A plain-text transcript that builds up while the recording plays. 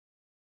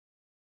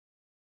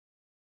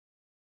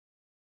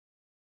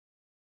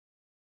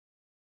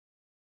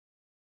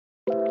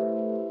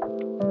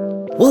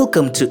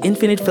Welcome to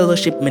Infinite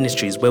Fellowship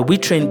Ministries, where we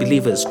train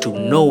believers to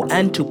know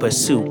and to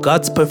pursue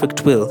God's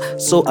perfect will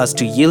so as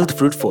to yield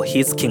fruit for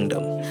His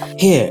kingdom.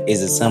 Here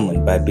is a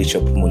sermon by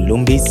Bishop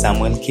Mulumbi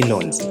Samuel.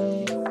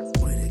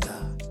 Glory to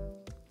God.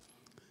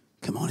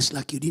 Come on, it's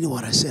like you didn't know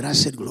what I said. I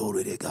said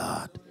glory to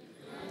God.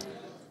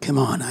 Come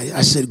on,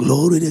 I said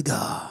glory to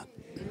God.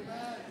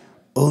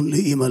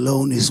 Only Him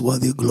alone is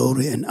worthy of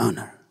glory and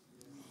honor.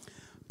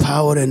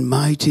 Power and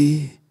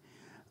mighty,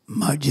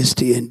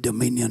 majesty and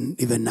dominion,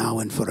 even now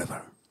and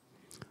forever.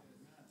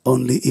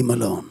 Only Him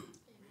alone.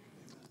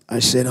 I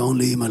said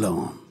only Him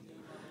alone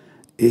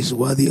is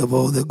worthy of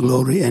all the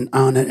glory and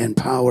honor and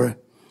power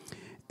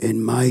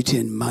and might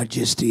and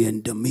majesty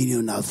and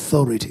dominion,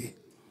 authority,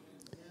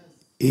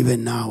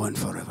 even now and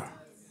forever.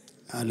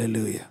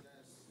 Hallelujah.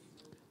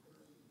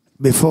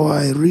 Before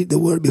I read the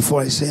word,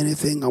 before I say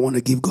anything, I want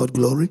to give God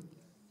glory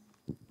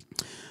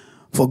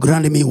for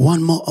granting me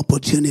one more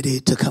opportunity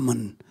to come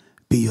and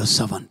be your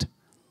servant.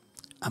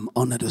 I'm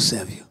honored to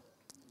serve you.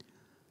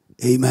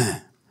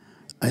 Amen.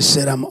 I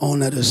said I'm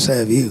honored to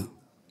serve you.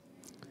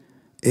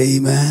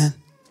 Amen.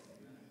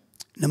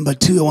 Number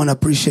two, I want to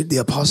appreciate the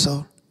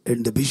apostle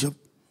and the bishop.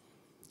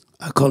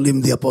 I call him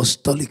the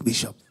apostolic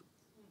bishop.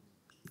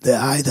 The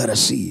eye that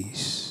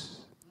sees.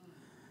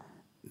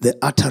 The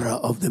utterer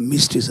of the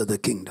mysteries of the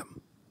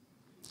kingdom.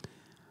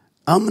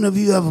 How many of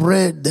you have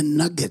read the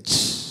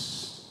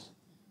nuggets?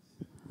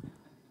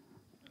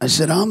 I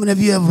said, how many of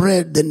you have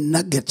read the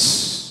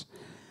nuggets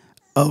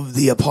of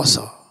the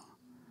apostle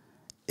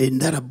in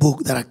that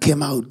book that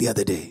came out the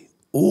other day?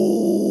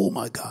 Oh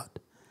my God.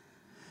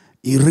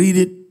 You read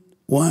it,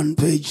 one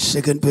page,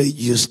 second page,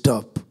 you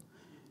stop.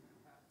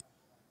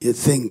 You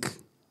think,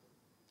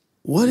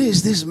 what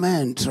is this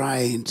man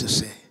trying to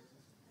say?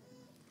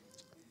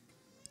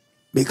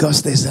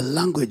 Because there's a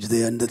language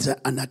there and there's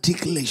an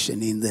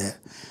articulation in there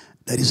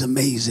that is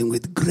amazing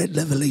with great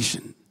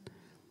revelation.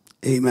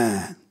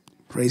 Amen.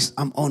 Praise.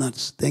 I'm honored.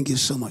 Thank you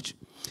so much.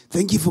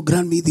 Thank you for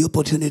granting me the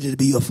opportunity to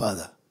be your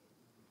father.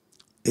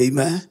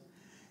 Amen.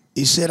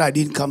 He said I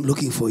didn't come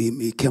looking for him.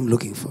 He came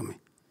looking for me.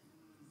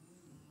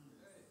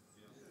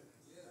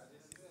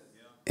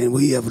 And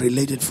we have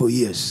related for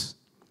years.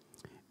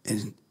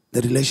 And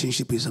the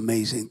relationship is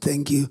amazing.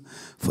 Thank you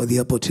for the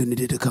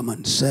opportunity to come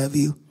and serve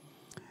you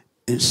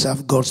and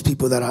serve God's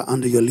people that are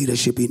under your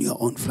leadership in your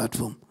own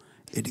platform.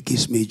 It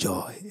gives me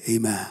joy.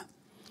 Amen.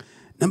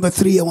 Number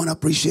three, I want to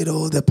appreciate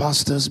all the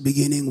pastors,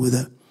 beginning with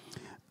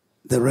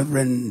the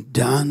Reverend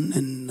Dan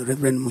and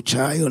Reverend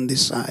Muchai on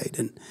this side.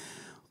 And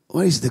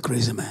where is the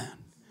crazy man?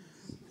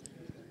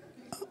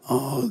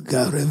 Oh,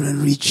 God,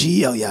 Reverend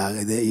Richie. Oh, yeah,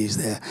 there he is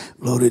there.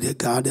 Glory to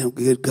God.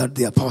 And God,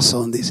 the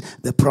apostle on this,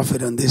 the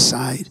prophet on this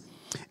side.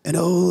 And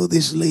all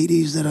these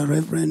ladies that are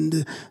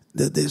Reverend,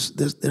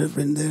 the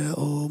Reverend there.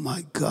 Oh,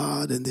 my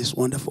God. And these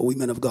wonderful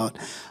women of God.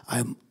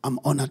 I'm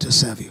honored to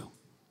serve you.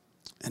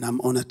 And I'm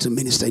honored to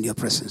minister in your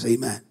presence.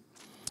 Amen.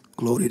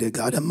 Glory to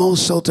God. And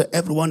most so to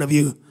every one of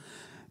you.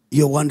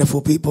 You're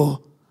wonderful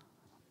people.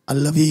 I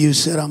love you. You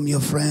said I'm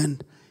your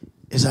friend.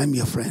 Yes, I'm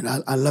your friend.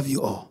 I love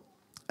you all.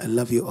 I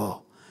love you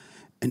all.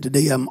 And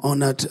today I'm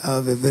honored to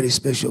have a very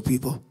special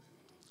people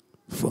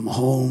from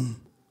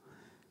home.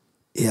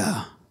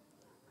 Yeah.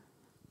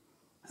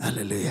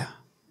 Hallelujah.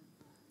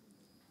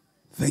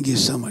 Thank you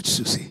so much,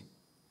 Susie.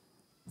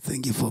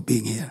 Thank you for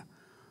being here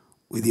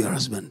with your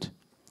husband.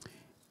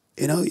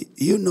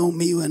 You know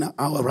me when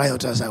our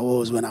rioters I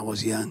was when I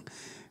was young.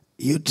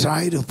 You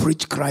tried to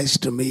preach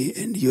Christ to me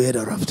and you had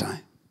a rough time.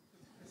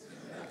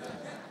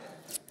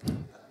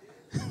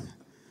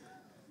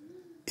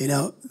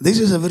 This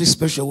is a very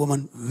special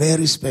woman,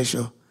 very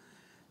special.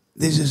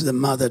 This is the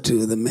mother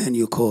to the man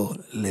you call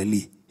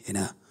Lely,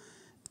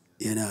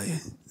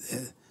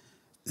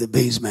 the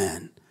bass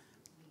man.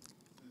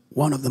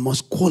 One of the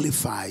most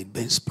qualified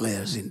bass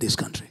players in this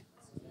country.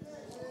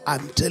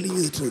 I'm telling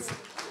you the truth.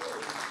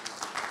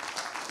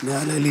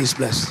 Now Lely is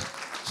blessed.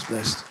 She's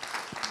blessed.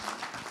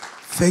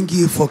 Thank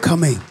you for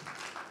coming.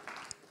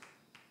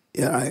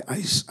 Yeah,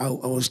 I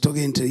was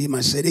talking to him.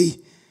 I said, hey,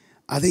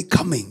 are they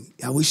coming?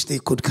 I wish they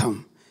could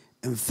come.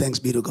 And thanks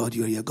be to God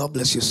you're here. God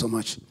bless you so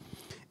much.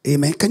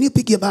 Amen. Can you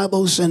pick your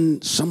Bibles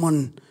and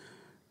someone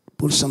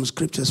put some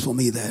scriptures for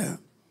me there?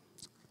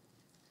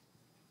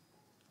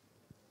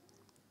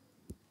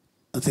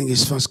 I think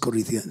it's 1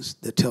 Corinthians,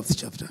 the 12th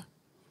chapter.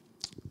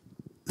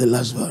 The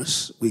last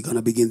verse. We're going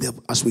to begin there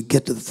as we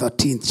get to the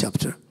 13th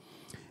chapter.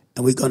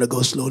 And we're going to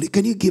go slowly.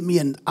 Can you give me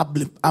an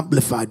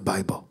amplified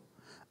Bible?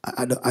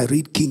 I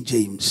read King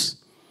James.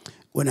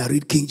 When I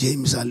read King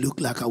James, I look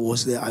like I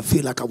was there. I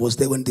feel like I was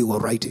there when they were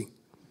writing.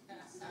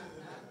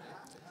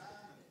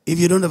 If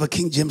you don't have a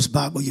King James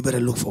Bible, you better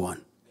look for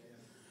one.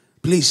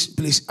 Please.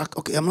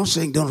 Okay, I'm not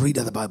saying don't read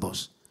other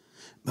Bibles.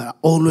 But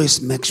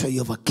always make sure you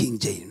have a King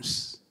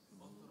James.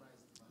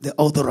 The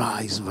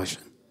authorized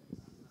version.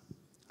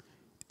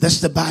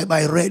 That's the Bible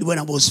I read when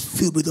I was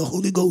filled with the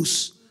Holy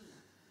Ghost.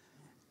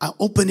 I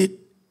opened it,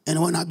 and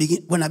when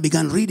I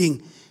began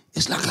reading,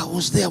 it's like I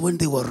was there when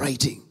they were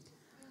writing.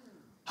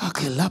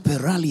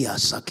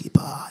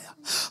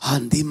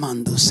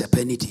 Andimando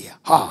sepenitia.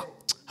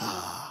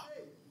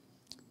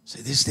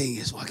 See, this thing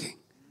is working.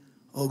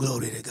 Oh,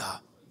 glory to God.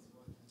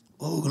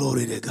 Oh,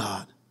 glory to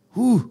God.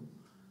 Whew.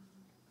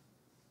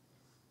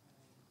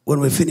 When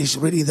we finish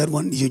reading that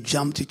one, you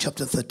jump to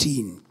chapter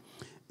 13.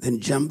 Then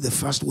jump the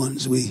first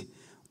ones we're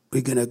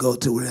going to go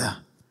to where.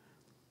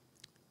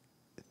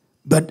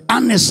 But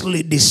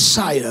honestly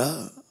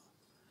desire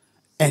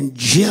and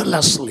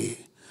jealously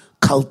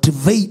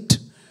cultivate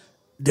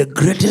the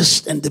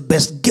greatest and the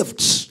best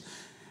gifts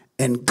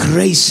and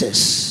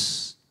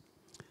graces.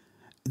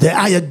 The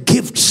higher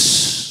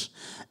gifts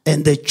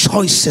and the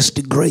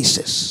choicest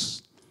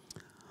graces.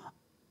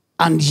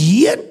 And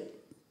yet,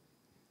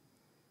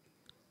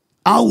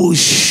 I will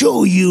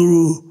show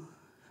you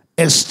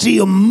a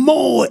still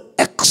more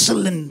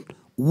excellent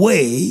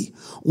way,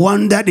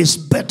 one that is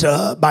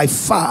better by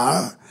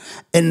far,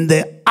 and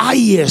the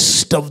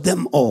highest of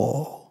them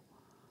all,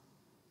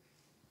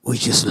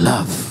 which is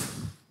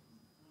love.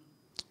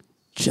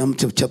 Jump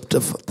to chapter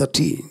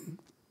 13.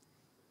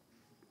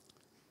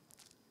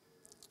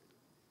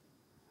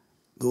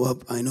 Go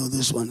up. I know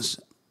this one's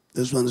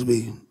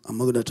I'm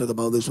not going to talk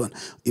about this one.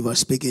 If I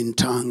speak in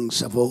tongues,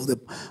 have all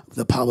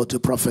the power to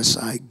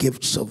prophesy,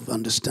 gifts of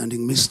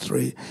understanding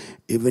mystery,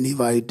 even if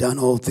I done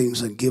all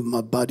things and give my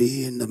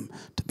body in them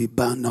to be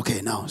bound. Okay,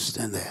 now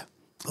stand there.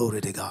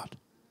 Glory to God.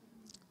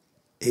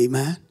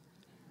 Amen.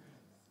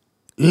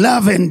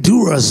 Love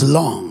endures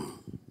long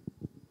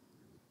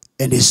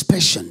and is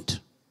patient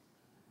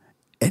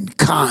and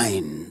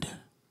kind.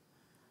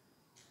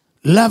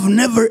 Love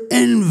never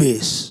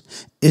envies.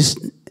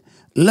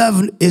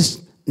 Love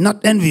is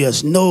not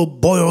envious, no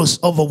boils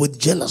over with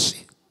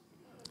jealousy.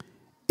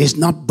 Is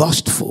not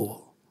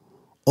boastful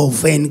or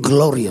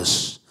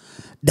vainglorious.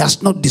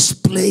 Does not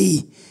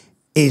display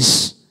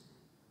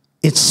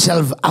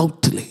itself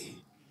outwardly.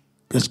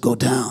 Let's go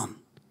down.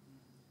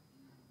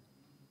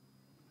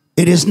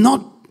 It is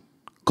not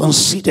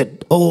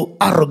conceited or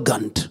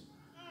arrogant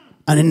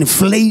and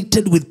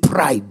inflated with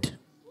pride.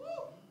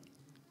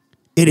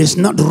 It is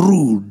not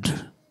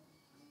rude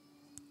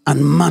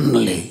and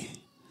manly.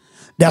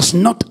 Does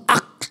not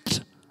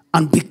act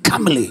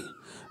unbecomingly.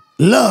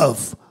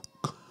 Love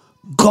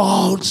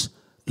God's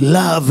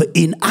love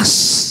in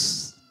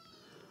us.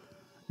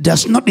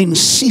 Does not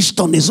insist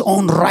on his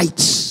own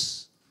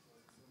rights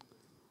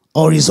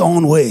or his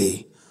own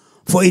way.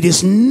 For it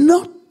is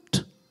not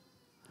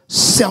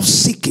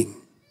self-seeking.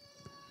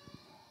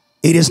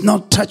 It is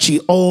not touchy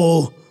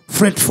or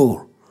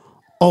fretful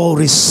or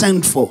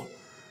resentful.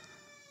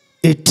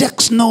 It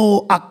takes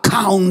no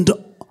account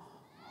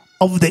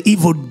of the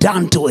evil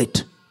done to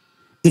it.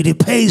 It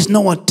pays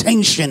no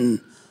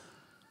attention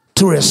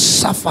to a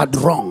suffered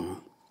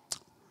wrong.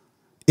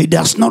 It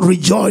does not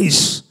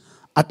rejoice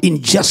at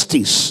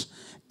injustice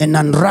and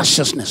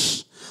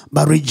unrighteousness,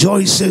 but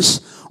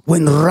rejoices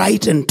when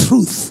right and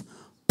truth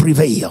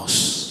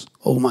prevails.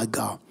 Oh my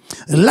God.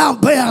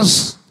 Love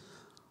bears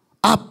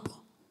up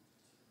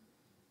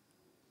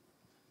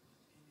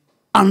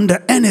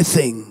under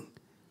anything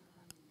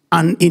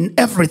and in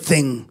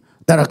everything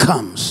that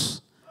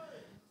comes.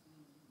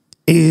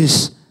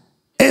 Is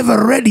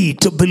ever ready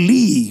to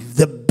believe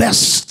the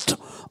best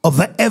of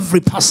every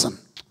person.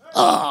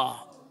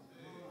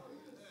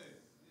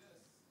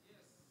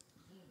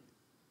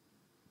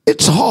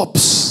 Its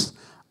hopes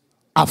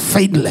are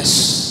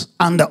faithless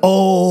under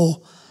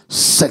all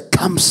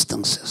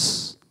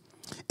circumstances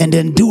and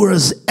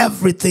endures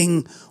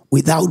everything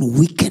without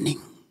weakening.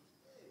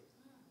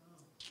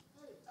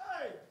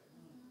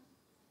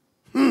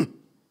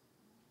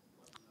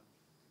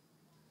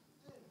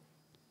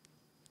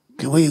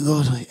 Can we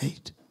go to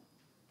 8?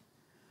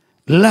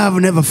 Love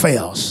never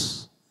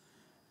fails,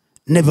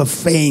 never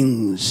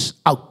faints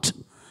out,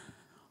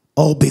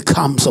 or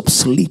becomes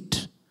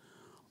obsolete,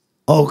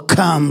 or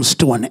comes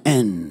to an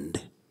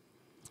end.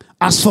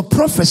 As for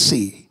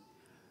prophecy,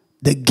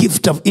 the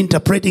gift of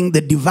interpreting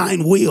the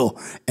divine will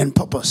and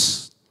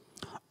purpose,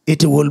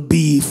 it will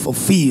be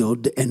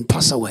fulfilled and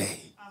pass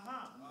away.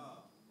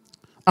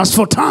 As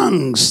for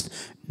tongues,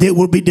 they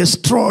will be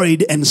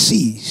destroyed and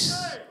cease.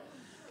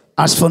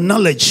 As for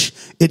knowledge,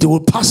 it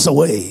will pass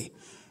away.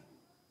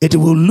 It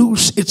will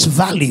lose its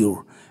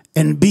value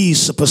and be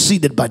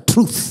superseded by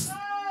truth.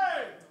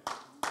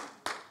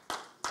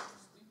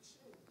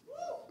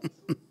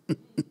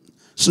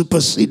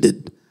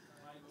 Superseded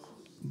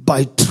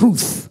by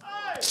truth.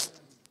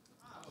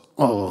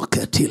 Oh,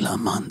 Ketila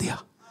Mandia.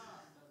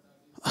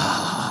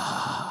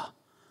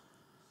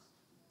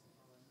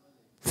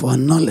 For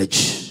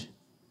knowledge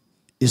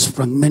is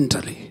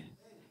fragmentary,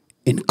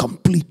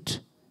 incomplete,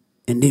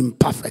 and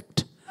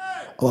imperfect.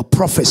 Our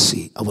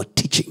prophecy, our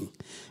teaching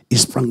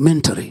is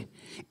fragmentary,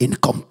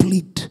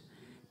 incomplete,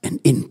 and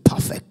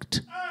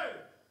imperfect.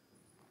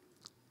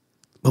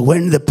 But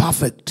when the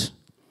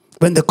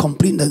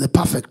complete and the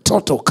perfect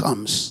total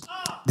comes,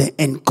 the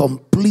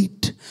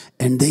incomplete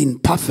and the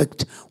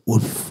imperfect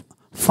will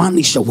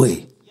vanish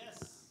away,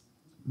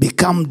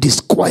 become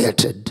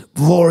disquieted,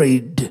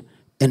 void,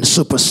 and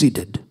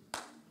superseded.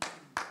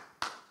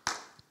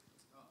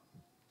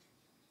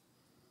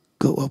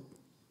 Go up.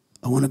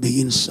 I want to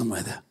begin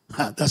somewhere there.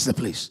 That's the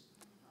place.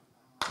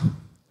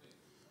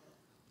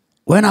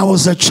 When I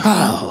was a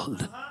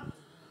child,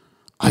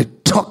 I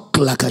talked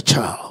like a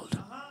child.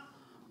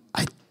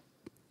 I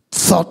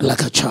thought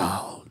like a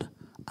child.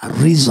 I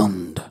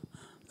reasoned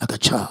like a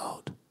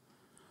child.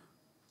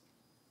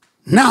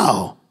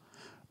 Now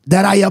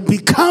that I have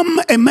become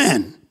a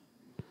man,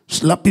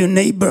 slap your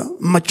neighbor,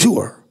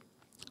 mature,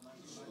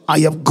 I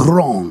have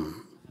grown.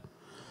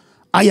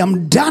 I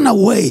am done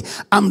away.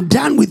 I'm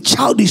done with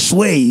childish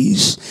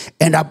ways,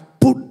 and I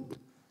put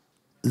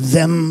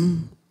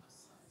them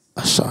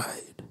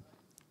aside.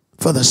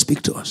 Father,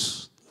 speak to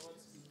us.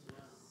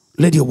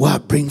 Let your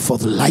word bring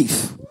forth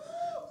life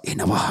in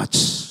our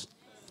hearts.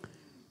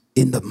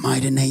 In the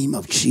mighty name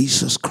of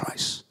Jesus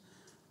Christ.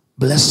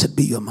 Blessed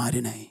be your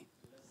mighty name.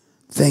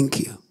 Thank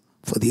you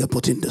for the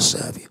opportunity to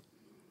serve you.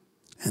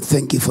 And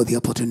thank you for the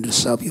opportunity to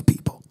serve your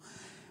people.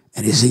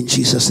 And it's in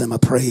Jesus' name I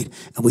prayed,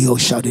 and we all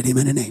shouted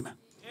amen and amen.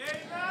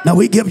 Now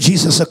we give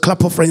Jesus a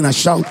clap offering and a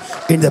shout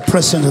in the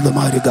presence of the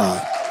mighty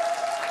God.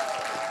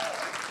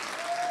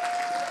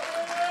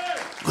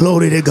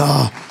 Glory to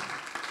God.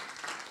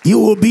 You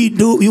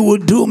will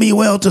do me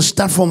well to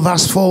start from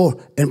verse 4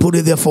 and put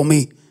it there for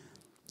me.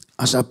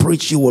 As I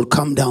preach, you will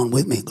come down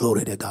with me.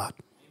 Glory to God.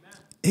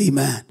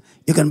 Amen.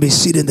 You can be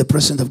seated in the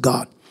presence of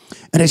God.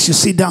 And as you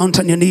sit down,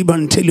 turn your neighbor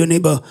and tell your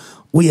neighbor,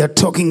 we are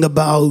talking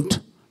about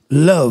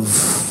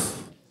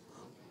love,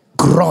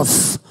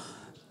 growth,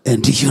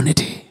 and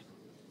unity.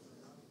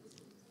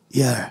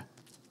 Yeah.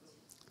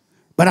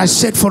 But I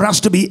said for us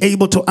to be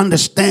able to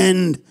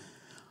understand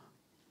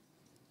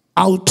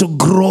how to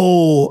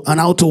grow and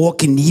how to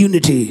walk in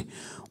unity,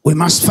 we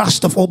must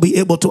first of all be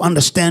able to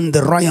understand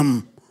the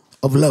realm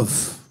of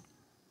love.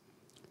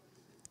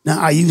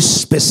 Now I use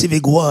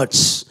specific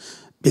words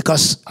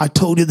because I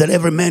told you that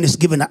every man is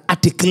given an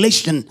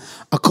articulation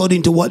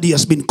according to what he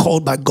has been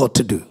called by God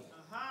to do.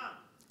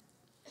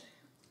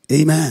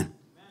 Amen.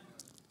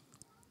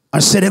 I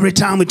said every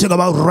time we talk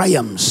about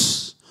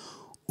realms,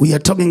 we are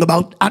talking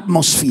about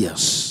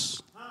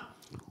atmospheres.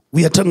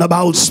 We are talking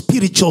about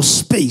spiritual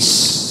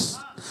space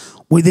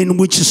within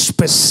which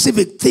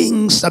specific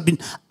things have been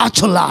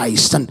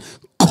actualized and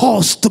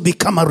caused to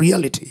become a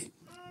reality.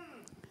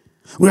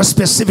 Where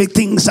specific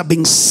things are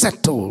being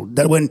settled,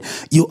 that when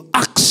you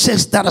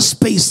access that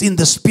space in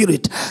the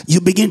spirit,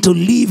 you begin to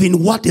live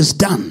in what is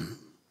done.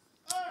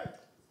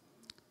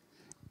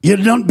 You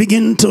don't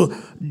begin to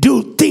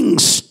do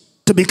things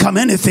to become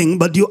anything,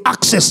 but you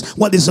access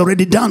what is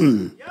already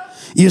done.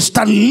 You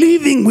start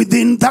living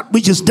within that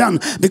which is done,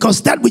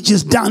 because that which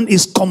is done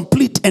is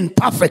complete and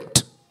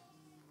perfect.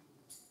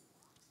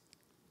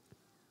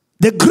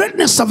 The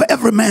greatness of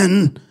every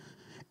man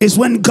is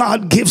when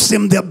God gives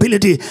him the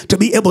ability to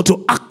be able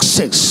to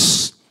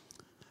access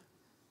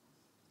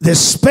the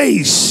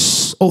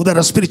space, or that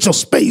a spiritual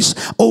space,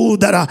 or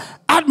that a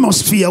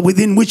atmosphere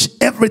within which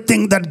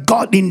everything that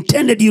God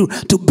intended you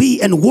to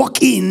be and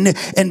walk in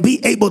and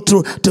be able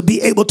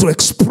to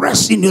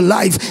express in your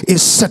life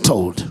is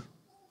settled.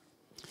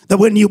 That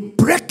when you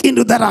break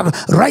into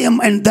that realm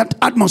and that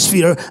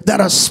atmosphere,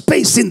 that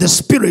space in the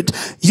spirit,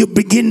 you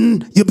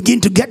begin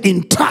to get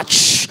in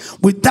touch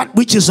with that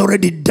which is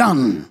already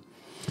done.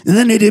 And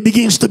then it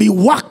begins to be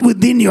worked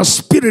within your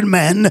spirit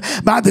man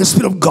by the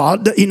Spirit of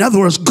God. In other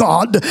words,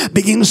 God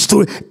begins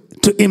to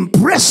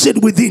impress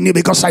it within you,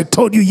 because I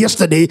told you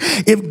yesterday,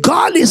 if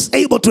God is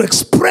able to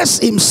express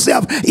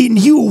himself in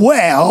you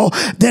well,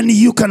 then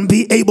you can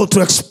be able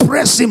to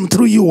express him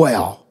through you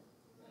well.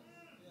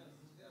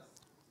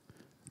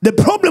 The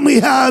problem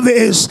we have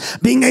is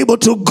being able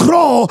to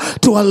grow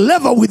to a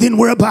level within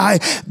whereby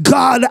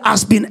God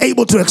has been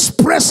able to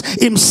express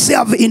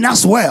himself in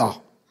us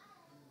well.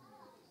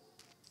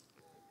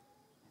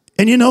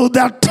 And you know,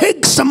 that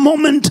takes a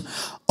moment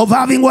of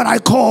having what I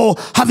call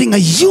having a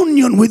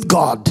union with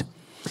God.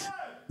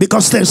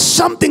 Because there's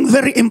something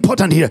very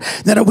important here,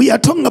 that we are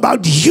talking about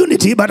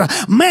unity, but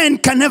man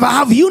can never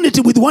have unity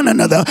with one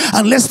another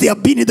unless they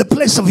have been in the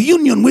place of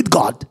union with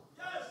God.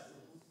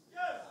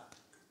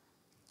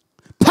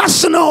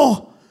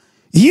 Personal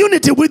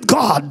unity with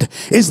God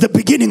is the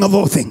beginning of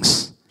all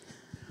things.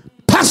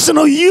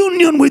 Personal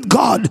union with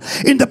God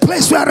in the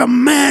place where a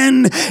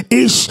man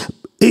is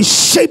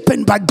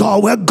shapen by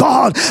God, where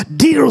God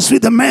deals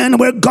with the man,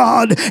 where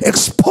God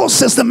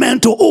exposes the man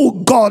to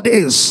who God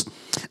is,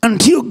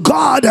 until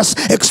God has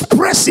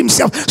expressed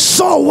himself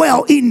so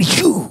well in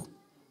you.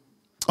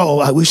 Oh,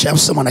 I wish I have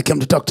someone I came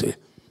to talk to.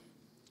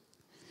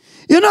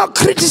 You know,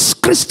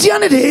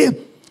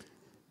 Christianity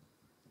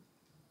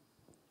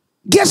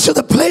gets to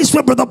the place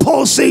where Brother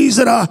Paul says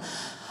that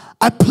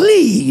I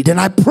plead and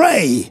I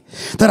pray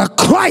that a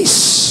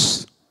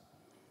Christ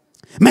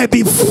may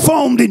be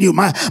formed in you.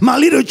 My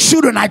little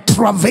children, I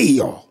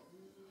travail.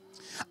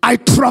 I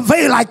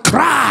travail, I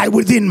cry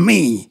within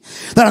me,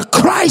 that a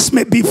Christ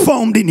may be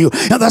formed in you.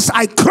 And thus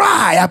I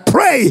cry, I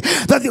pray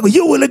that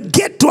you will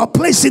get to a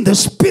place in the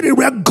spirit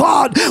where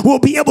God will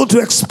be able to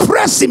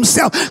express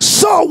himself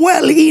so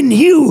well in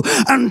you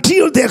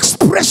until the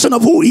expression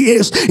of who he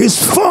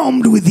is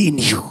formed within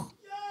you.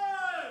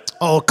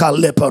 Oh,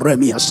 Kalepa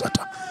Remia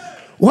Sata.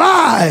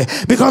 Why?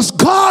 Because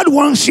God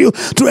wants you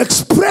to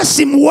express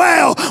him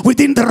well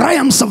within the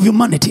realms of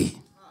humanity.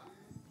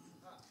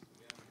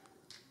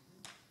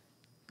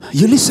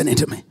 You listening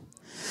to me?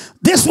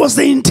 This was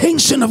the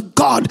intention of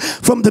God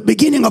from the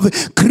beginning of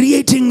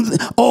creating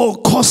or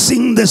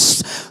causing that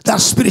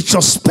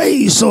spiritual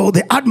space or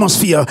the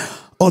atmosphere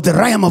or the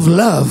realm of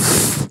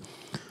love,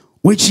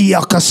 which he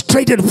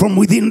orchestrated from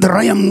within the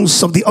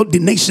realms of the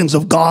ordinations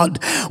of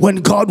God when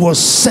God was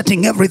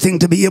setting everything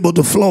to be able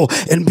to flow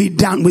and be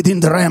done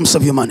within the realms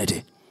of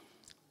humanity.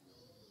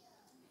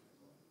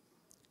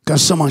 Can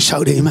someone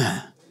shout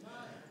amen?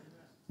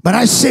 But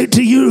I say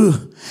to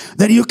you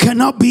that you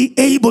cannot be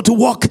able to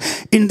walk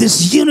in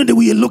this unity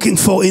we are looking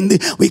for.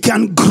 We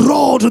can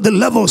grow to the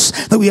levels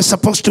that we are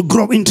supposed to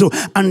grow into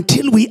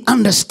until we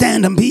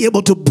understand and be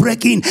able to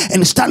break in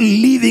and start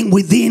living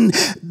within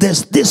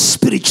this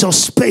spiritual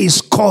space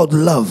called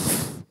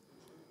love.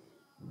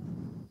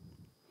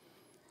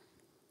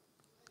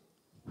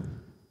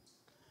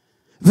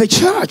 The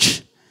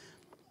church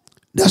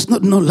does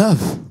not know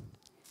love.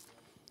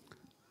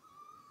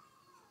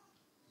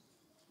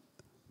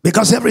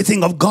 Because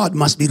everything of God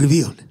must be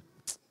revealed.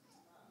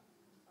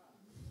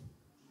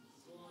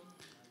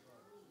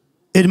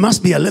 It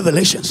must be a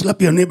revelation.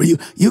 Slap your neighbor.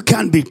 You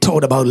can't be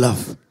taught about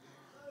love.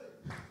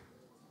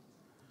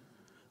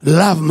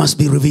 Love must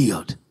be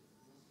revealed.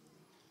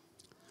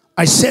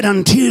 I said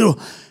until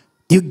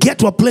you get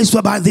to a place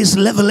whereby this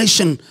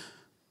revelation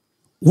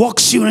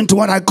walks you into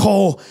what I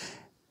call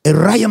a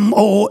realm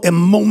or a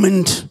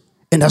moment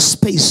in a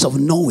space of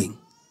knowing.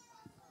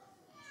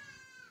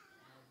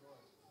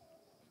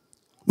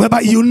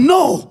 Whereby you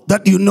know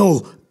that you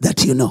know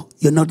that you know.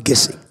 You're not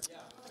guessing.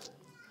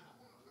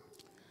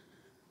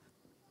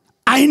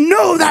 I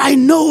know that I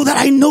know that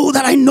I know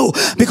that I know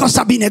because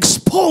I've been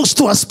exposed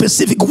to a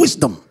specific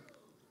wisdom.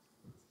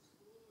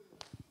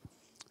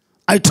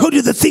 I told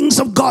you the things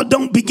of God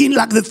don't begin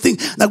like the thing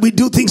that we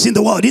do things in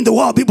the world. In the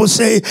world, people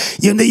say,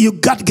 you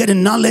got to get a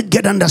knowledge,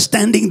 get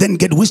understanding, then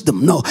get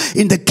wisdom. No,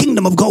 in the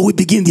kingdom of God, we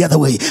begin the other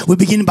way. We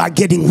begin by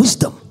getting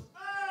wisdom.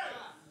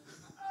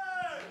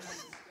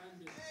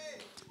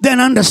 Then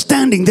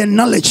understanding, then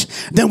knowledge.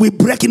 Then we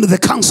break into the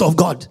counsel of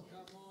God.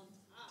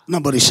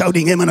 Nobody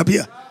shouting amen up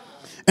here.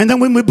 And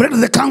then when we break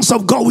into the counsel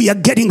of God, we are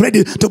getting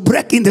ready to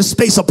break in the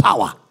space of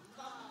power.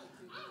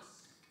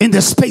 In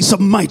the space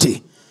of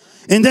mighty.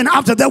 And then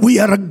after that, we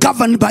are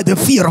governed by the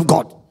fear of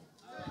God.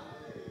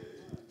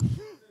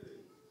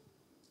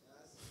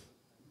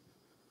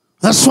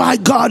 That's why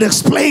God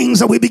explains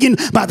that we begin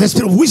by the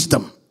spirit of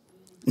wisdom.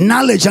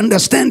 Knowledge,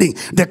 understanding,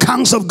 the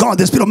counsel of God,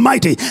 the spirit of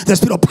mighty, the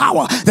spirit of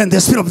power, then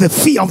the spirit of the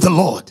fear of the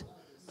Lord.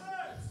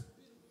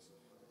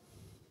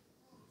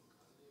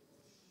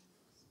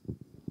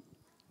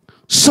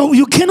 So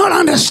you cannot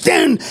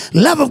understand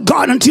love of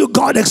God until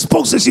God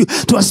exposes you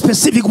to a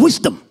specific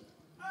wisdom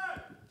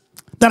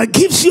that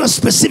gives you a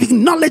specific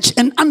knowledge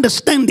and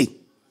understanding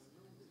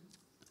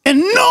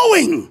and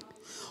knowing.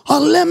 I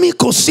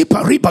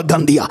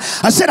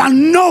said,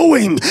 I'm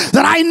knowing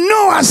that I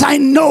know as I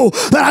know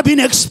that I've been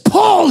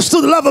exposed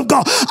to the love of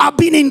God. I've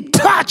been in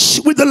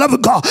touch with the love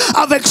of God.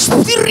 I've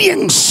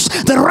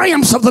experienced the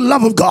realms of the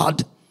love of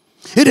God.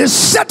 It is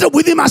settled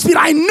within my spirit.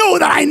 I know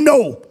that I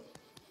know.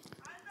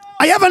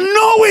 I have a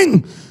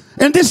knowing.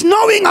 And this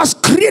knowing has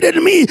created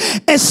me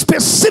a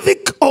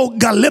specific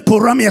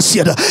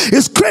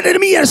it's created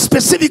me a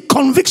specific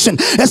conviction,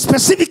 a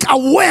specific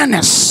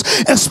awareness,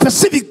 a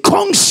specific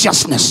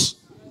consciousness.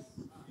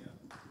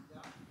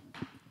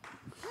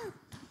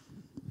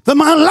 That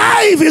my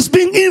life is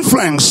being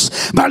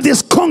influenced by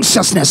this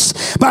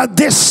consciousness, by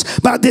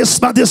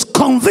this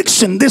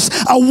conviction, this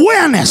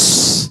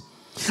awareness.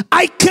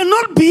 I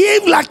cannot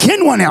behave like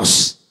anyone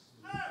else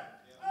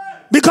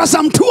because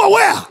I'm too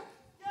aware.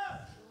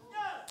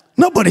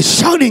 Nobody's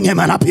shouting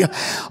amen up here.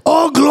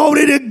 Oh,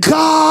 glory to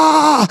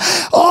God.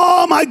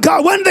 Oh my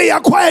God. When they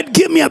are quiet,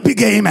 give me a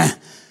big amen.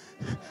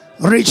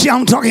 Richie,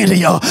 I'm talking to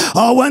you.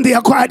 Oh, when they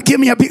are quiet, give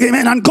me a big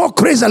amen and go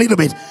crazy a little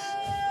bit.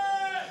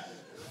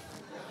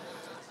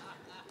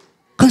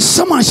 Can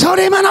someone shout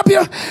amen up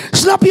here?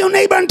 Slap your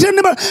neighbor and tell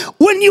neighbor,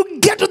 when you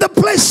get to the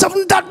place of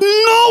that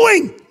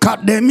knowing,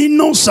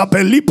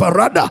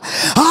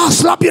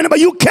 slap your neighbor.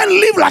 You can't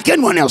live like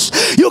anyone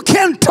else. You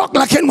can't talk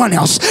like anyone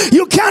else.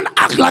 You can't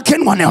act like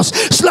anyone else.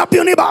 Slap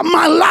your neighbor.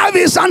 My life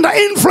is under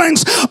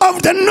influence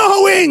of the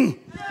knowing.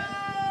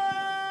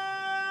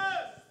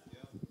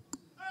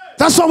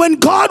 That's why when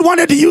God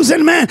wanted to use a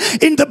man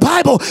in the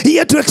Bible, he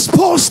had to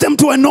expose them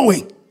to a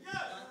knowing.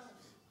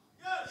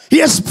 He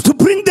has to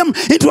bring them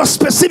into a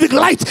specific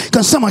light.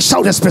 Can someone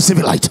shout a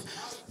specific light?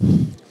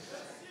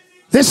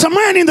 There's a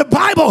man in the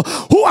Bible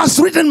who has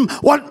written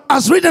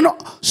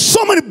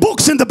so many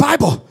books in the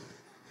Bible.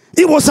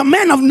 He was a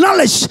man of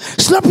knowledge.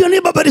 Slap your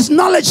neighbor, but his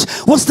knowledge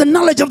was the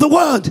knowledge of the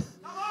word.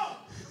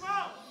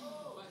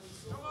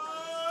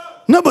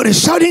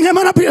 Nobody's shouting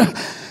amen up here.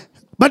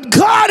 But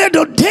God had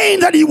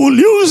ordained that he will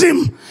use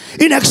him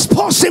in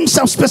exposing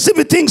some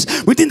specific things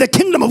within the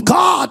kingdom of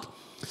God.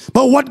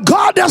 But what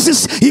God does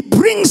is he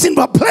brings him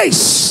to a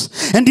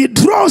place and he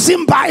draws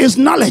him by his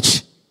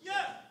knowledge.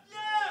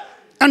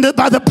 and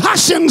by the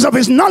passions of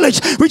his knowledge,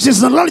 which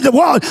is the knowledge of the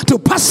world, to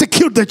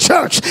persecute the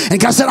church. And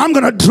God said, I'm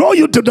going to draw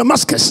you to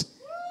Damascus.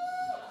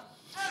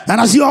 And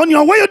as you're on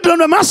your way to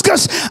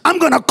Damascus, I'm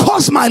going to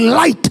cause my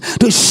light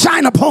to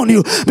shine upon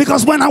you.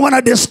 Because when I want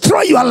to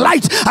destroy your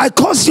light, I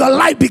cause your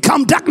light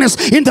become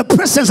darkness in the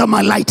presence of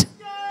my light.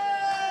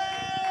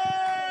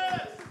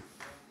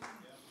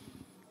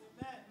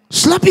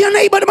 Slap your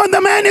neighbor, but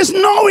the man is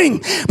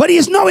knowing. But he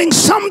is knowing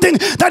something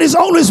that is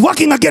always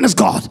working against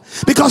God.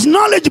 Because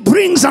knowledge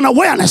brings an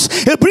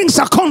awareness. It brings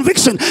a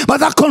conviction. But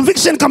that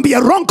conviction can be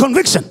a wrong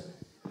conviction.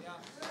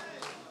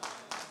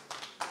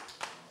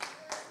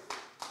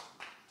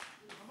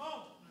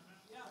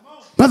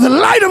 But the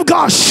light of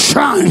God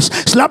shines.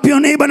 Slap your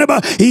neighbor.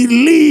 He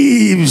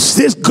lives.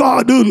 This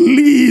God who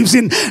lives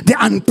in the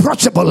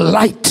unapproachable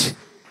light.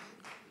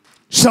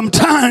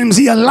 Sometimes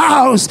he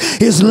allows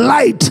his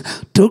light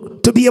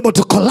to be able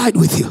to collide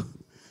with you.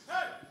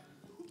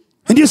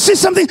 And you see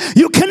something?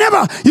 You can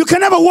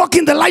never walk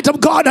in the light of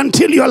God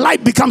until your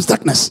light becomes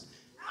darkness.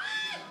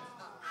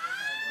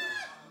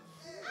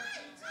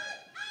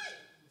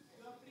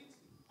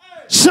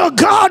 So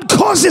God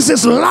causes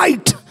his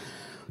light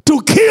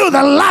to kill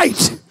the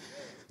light.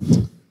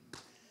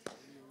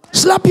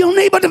 Slap your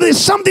neighbor. There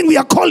is something we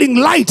are calling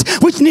light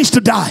which needs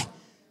to die.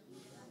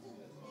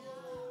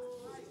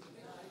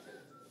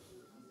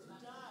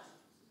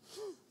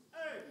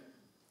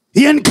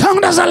 He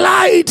encounters a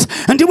light,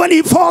 and when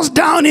he falls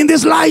down in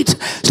this light,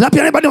 slap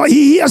your neighbor,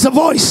 he hears a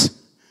voice.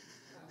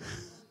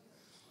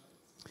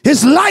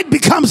 His light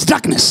becomes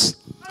darkness.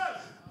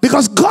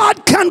 Because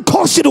God can't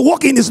cause you to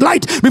walk in his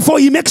light before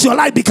he makes your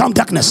light become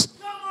darkness.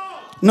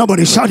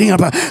 Nobody's shouting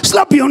about.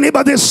 Slap your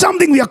neighbor. There's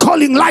something we are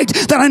calling light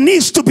that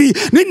needs to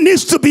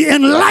be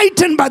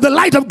enlightened by the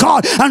light of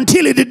God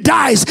until it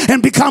dies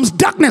and becomes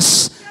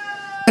darkness.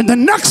 And the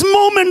next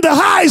moment the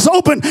eyes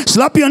open.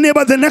 Slap your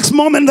neighbor. The next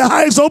moment the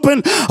eyes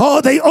open.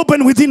 Oh, they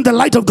open within the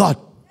light of God.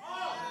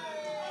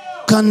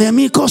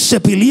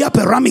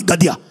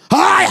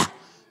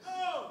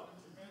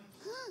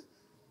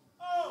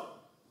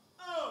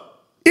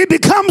 He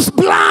becomes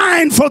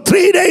blind for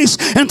 3 days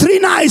and 3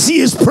 nights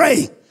he is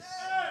praying.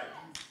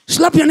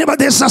 Slap your neighbor.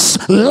 There's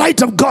a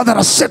light of God that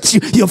has set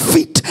your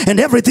feet and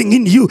everything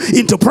in you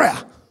into prayer.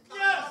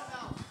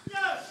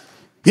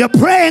 You're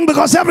praying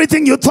because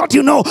everything you thought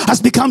you know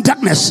has become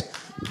darkness.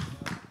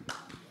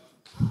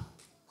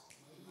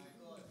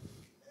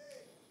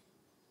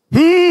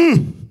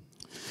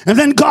 And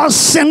then God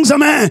sends a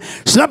man.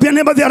 Slap your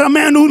neighbor. There are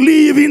men who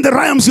live in the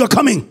realms you're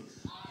coming.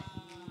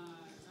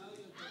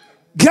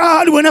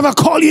 God will never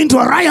call you into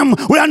a realm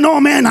where no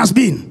man has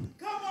been.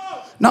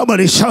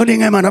 Nobody's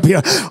shouting amen up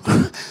here.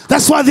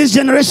 That's why this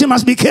generation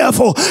must be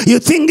careful. You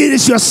think it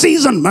is your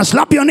season. Must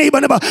slap your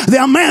neighbor.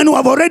 There are men who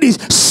have already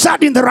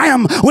sat in the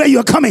realm where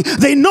you're coming.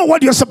 They know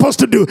what you're supposed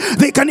to do.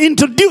 They can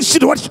introduce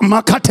you to what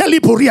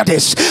Makateli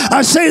Puriates.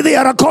 I say they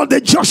are called the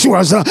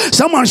Joshuas.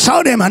 Someone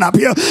shout amen up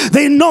here.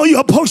 They know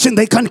your portion.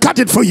 They can cut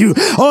it for you.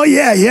 Oh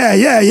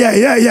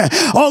yeah.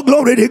 Oh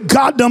glory to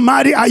God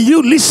Almighty. Are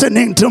you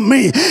listening to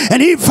me?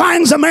 And he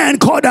finds a man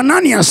called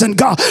Ananias, and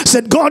God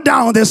said, go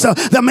down. There's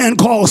the man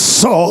called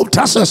Saul.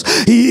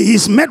 Tarsus.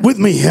 He's met with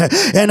me,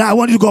 and I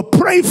want you to go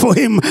pray for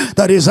him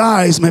that his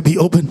eyes may be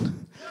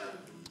open.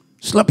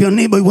 Slap your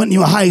neighbor. When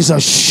your eyes are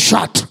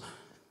shut,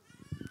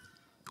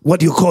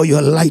 what you call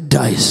your light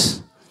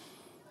dies.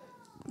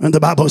 And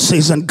the Bible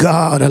says, and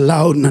God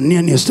allowed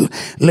Ananias to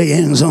lay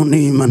hands on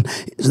him, and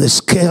the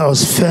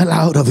scales fell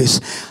out of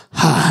his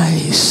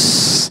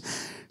eyes.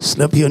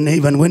 Slap your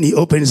neighbor, and when he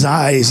opens his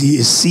eyes, he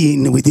is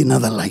seeing with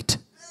another light.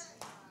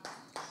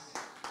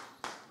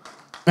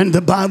 And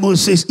the Bible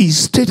says he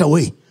straight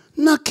away.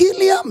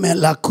 Nakilia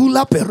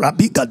melakula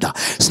perabigada.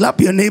 Slap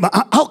your neighbor.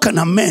 How can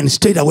a man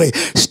straight away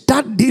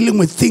start dealing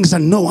with things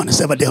that no one has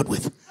ever dealt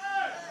with?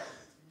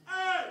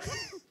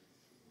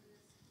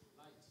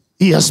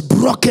 He has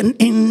broken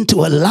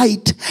into a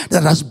light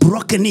that has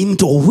broken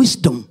into a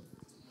wisdom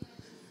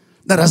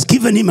that has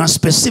given him a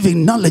specific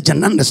knowledge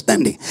and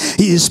understanding.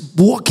 He is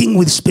walking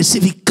with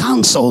specific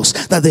counsels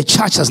that the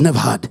church has never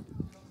had.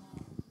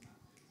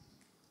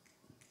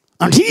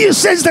 And he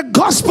says, the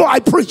gospel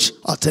I preach,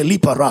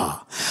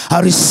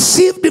 I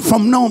received it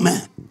from no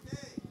man,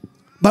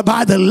 but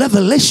by the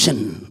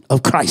revelation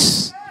of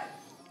Christ.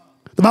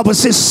 The Bible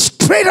says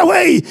straight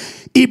away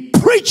he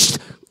preached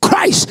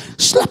Christ.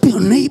 Slap your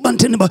neighbor and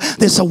tell him,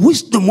 there's a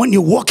wisdom when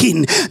you walk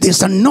in.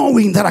 There's a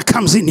knowing that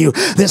comes in you.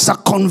 There's a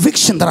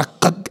conviction that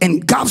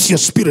engulfs your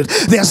spirit.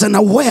 There's an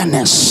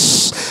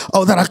awareness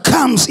that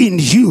comes in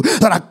you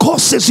that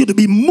causes you to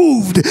be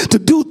moved to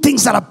do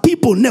things that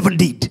people never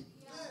did.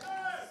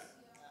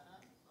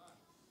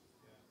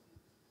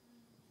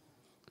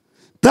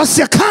 That's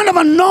the kind of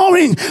a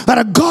knowing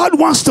that God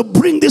wants to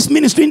bring this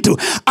ministry into.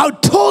 I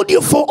told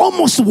you for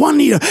almost 1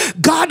 year,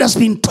 God has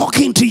been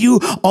talking to you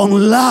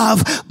on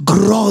love,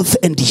 growth,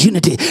 and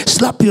unity.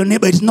 Slap your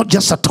neighbor. It's not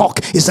just a talk,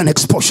 it's an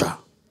exposure.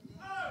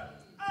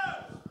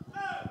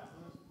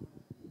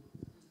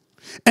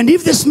 And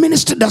if this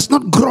ministry does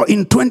not grow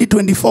in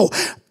 2024,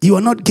 you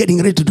are not getting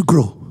ready to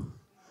grow.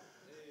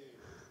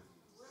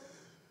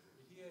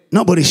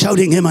 Nobody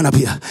shouting amen up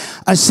here.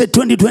 I said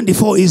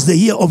 2024 is the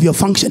year of your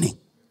functioning.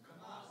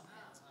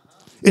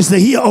 It's the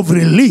year of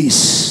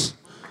release.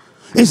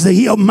 It's the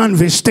year of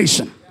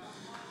manifestation.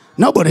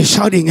 Nobody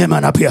shouting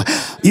amen up here.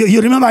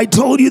 You remember I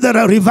told you that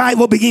a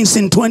revival begins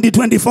in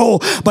 2024,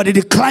 but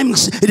it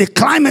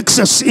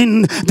climaxes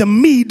in the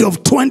mid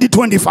of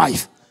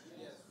 2025.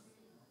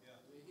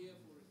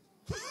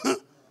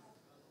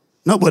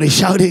 Nobody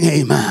shouting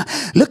amen.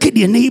 Look at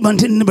your neighbor and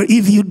tell your neighbor,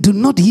 if you do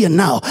not hear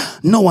now,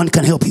 no one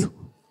can help you.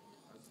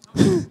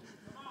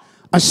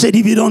 I said,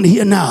 if you don't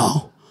hear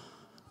now,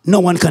 no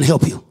one can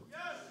help you.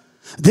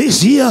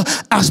 This year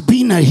has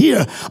been a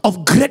year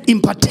of great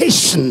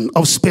impartation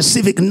of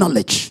specific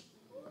knowledge,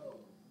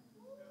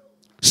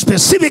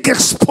 specific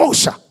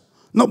exposure.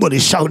 Nobody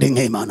shouting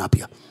amen up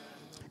here.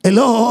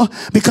 Hello?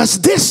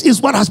 Because this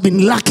is what has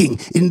been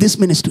lacking in this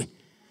ministry.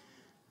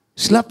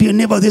 Slap your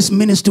neighbor. This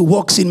ministry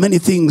works in many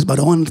things, but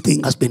one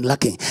thing has been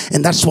lacking,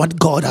 and that's what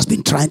God has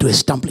been trying to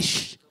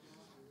establish.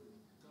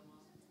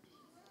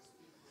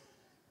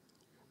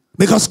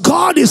 Because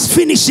God is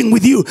finishing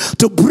with you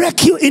to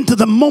break you into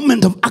the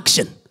moment of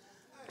action.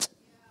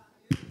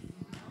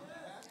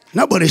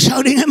 Nobody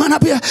shouting amen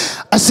up here.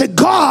 I said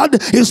God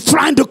is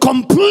trying to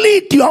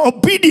complete your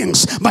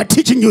obedience by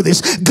teaching you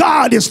this.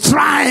 God is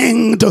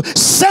trying to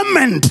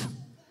cement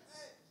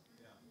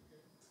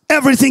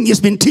everything He's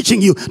been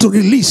teaching you to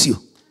release you.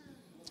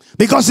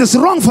 Because it's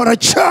wrong for a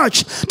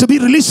church to be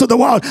released to the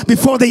world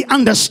before they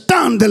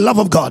understand the love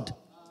of God.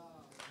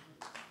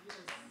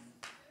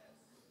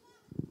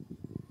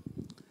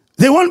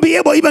 They won't be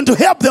able even to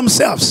help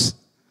themselves.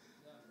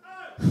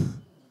 And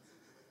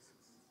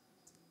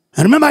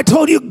remember I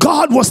told you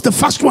God was the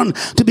first one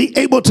to be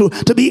able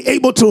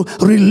to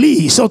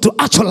release or to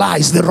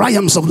actualize the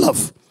realms of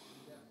love.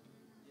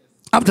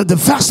 After the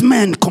first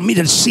man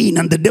committed sin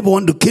and the devil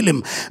wanted to kill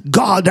him,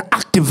 God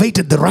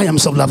activated the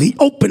realms of love. He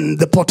opened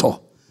the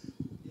portal.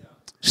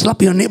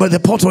 Slap your neighbor, the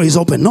portal is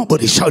open.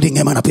 Nobody shouting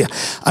amen up here.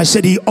 I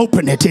said He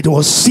opened it. It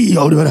was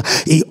sealed.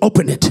 He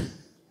opened it.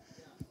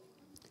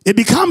 It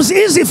becomes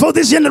easy for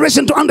this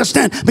generation to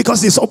understand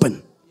because it's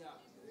open.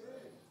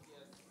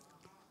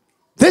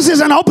 This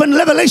is an open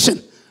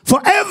revelation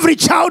for every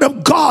child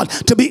of God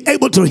to be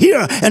able to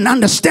hear and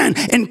understand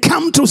and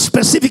come to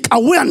specific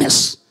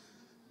awareness,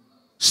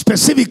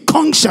 specific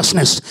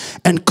consciousness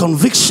and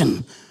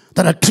conviction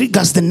that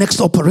triggers the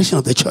next operation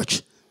of the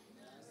church.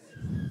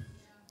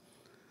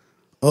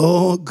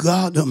 Oh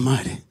God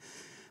Almighty.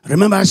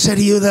 Remember I said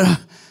to you that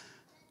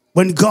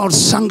when God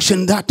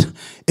sanctioned that,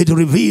 it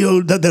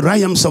revealed that the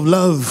realms of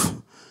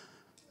love,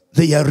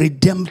 they are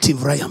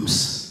redemptive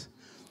realms.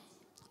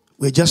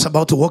 We're just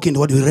about to walk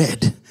into what we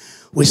read.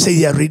 We say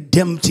they are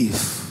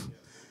redemptive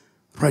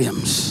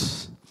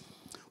realms.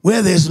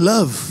 Where there's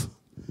love,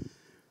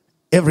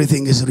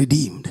 everything is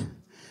redeemed.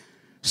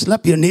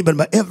 Slap your neighbor,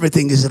 but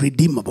everything is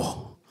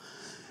redeemable.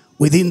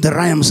 Within the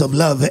realms of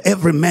love,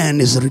 every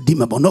man is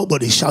redeemable.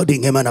 Nobody's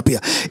shouting amen up here.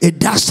 It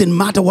doesn't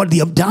matter what they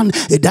have done.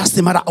 It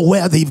doesn't matter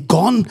where they've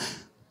gone.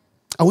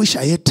 I wish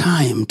I had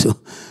time to,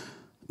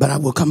 but I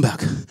will come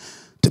back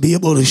to be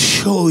able to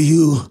show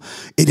you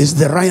it is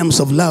the realms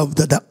of love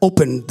that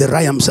open the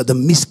realms of the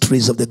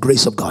mysteries of the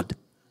grace of God.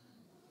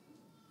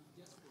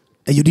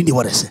 And you didn't hear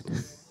what I said.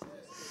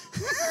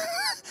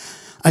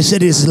 I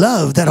said it's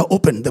love that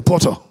opened the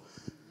portal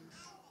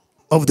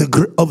of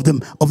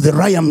the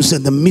realms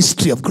and the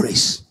mystery of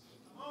grace.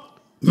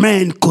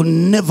 Man could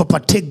never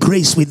partake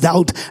grace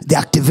without the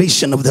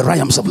activation of the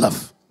realms of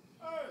love.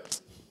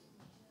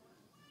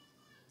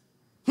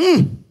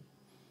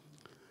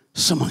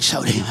 Someone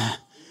shouting, man.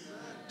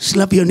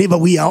 Slap your neighbor.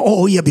 We are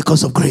all here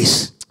because of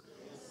grace.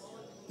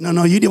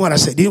 No, you didn't want to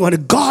say. You didn't want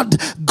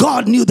to.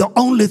 God knew the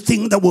only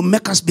thing that will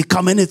make us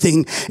become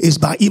anything is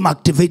by Him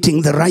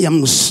activating the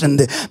realms and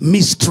the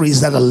mysteries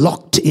that are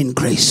locked in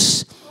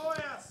grace.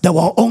 That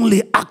were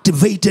only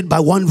activated by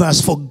one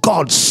verse. For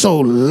God so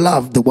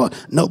loved the world.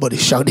 Nobody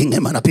shouting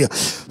amen up here.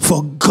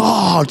 For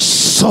God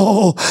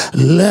so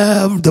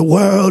loved the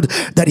world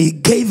that He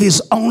gave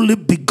His only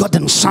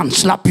begotten Son.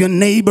 Slap your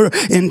neighbor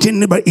and tell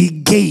neighbor He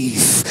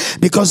gave.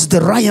 Because the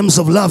realms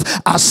of love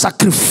are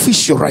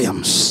sacrificial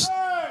realms.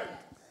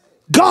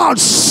 God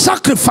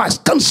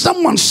sacrificed. Can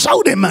someone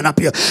shout amen up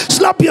here?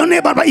 Slap your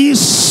neighbor, but He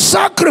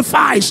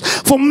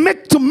sacrificed to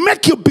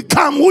make you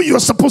become who you're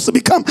supposed to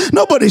become.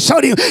 Nobody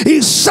shouting.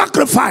 He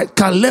sacrificed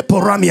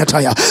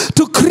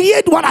to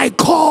create what I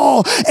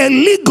call a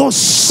legal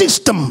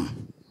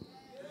system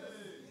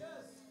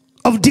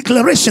of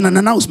declaration and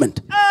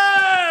announcement.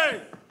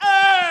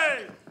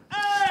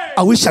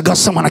 I wish I got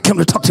someone I came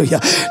to talk to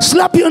here.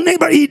 Slap your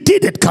neighbor. He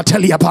did it,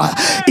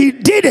 Kateliapa. He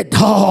did it.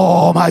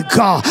 Oh my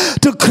God.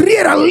 To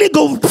create a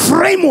legal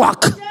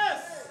framework.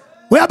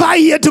 Whereby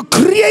he had to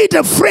create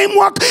a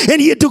framework and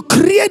he had to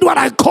create what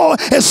I call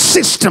a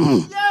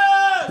system.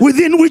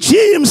 Within which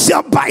he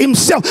himself by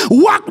himself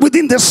worked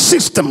within the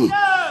system.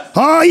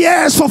 Oh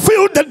yes,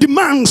 fulfilled the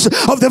demands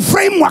of the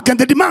framework and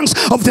the demands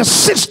of the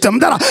system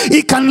that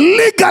he can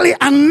legally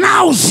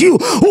announce you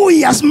who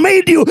he has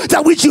made you,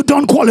 that which you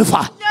don't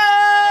qualify.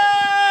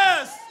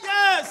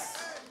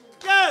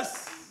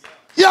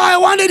 Yeah, I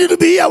wanted you to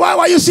be here. Why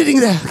were you sitting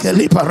there?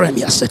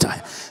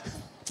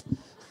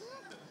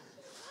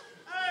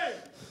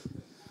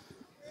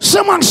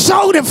 Someone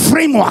shout a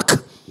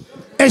framework.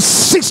 A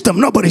system.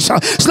 Nobody shall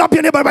slap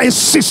your neighbor by a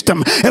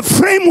system, a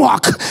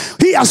framework.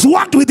 He has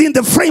worked within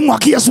the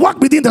framework. He has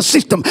worked within the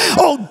system.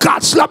 Oh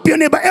God, slap your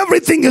neighbor.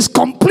 Everything is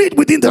complete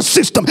within the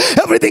system.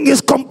 Everything is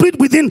complete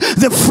within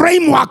the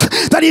framework,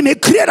 that he may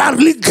create a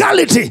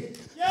legality.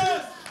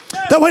 Yes.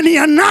 That when he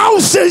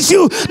announces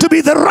you to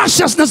be the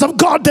righteousness of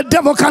God, the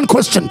devil can't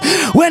question.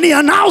 When he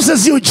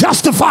announces you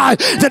justified,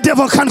 the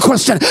devil can't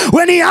question.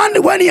 When he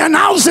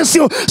announces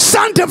you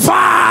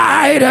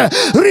sanctified,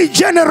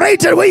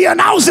 regenerated, when he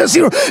announces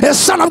you a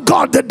son of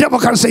God, the devil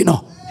can't say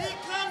no. He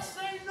can't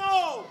say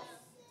no.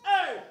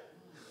 Hey.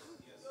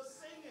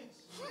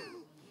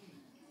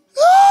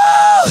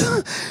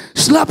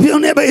 Slap your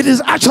neighbor. It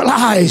is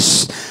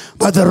actualized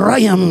by the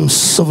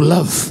realms of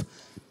love.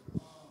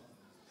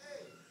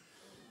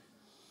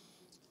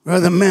 Where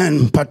the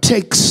man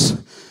partakes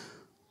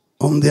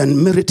on the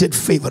unmerited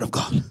favor of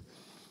God.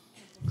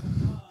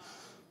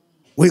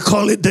 We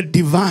call it the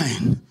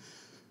divine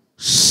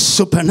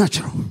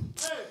supernatural.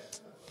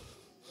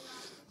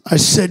 I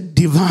said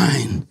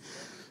divine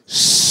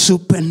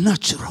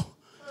supernatural.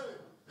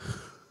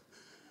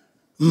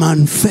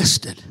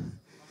 Manifested.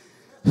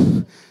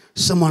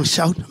 Someone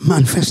shout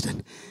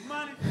manifested.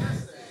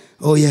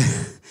 Oh yeah.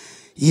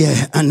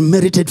 Yeah,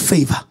 unmerited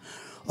favor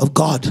of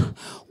God,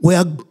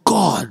 where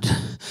God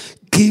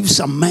gives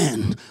a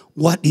man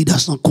what he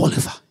does not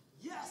qualify.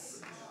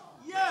 Yes.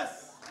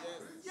 Yes.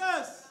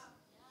 Yes.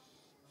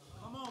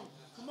 Come on.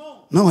 Come on.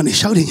 No one is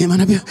shouting him.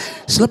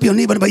 Slap your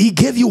neighbor, but he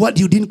gave you what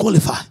you didn't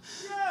qualify.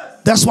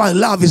 Yes. That's why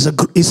love is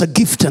a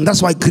gift, and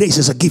that's why grace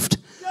is a gift.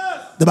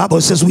 Yes. The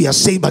Bible says we are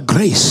saved by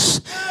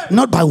grace,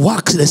 not by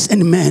works, lest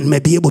any man may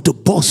be able to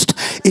boast.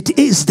 It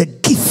is the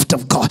gift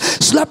of God.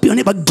 Slap your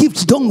neighbor.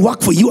 Gifts don't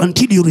work for you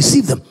until you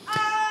receive them.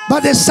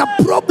 But there's a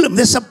problem.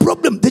 There's a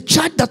problem. The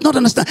church does not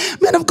understand.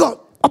 Man of God,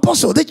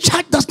 apostle, the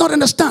church does not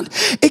understand.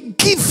 A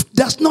gift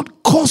does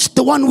not cost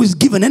the one who is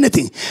given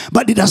anything,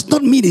 but it does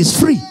not mean it's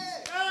free.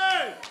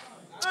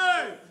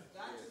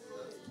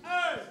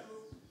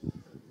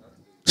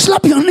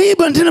 Slap your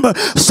neighbor and tell him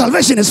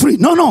salvation is free.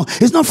 No,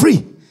 it's not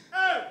free.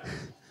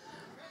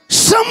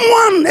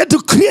 Someone had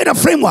to create a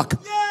framework.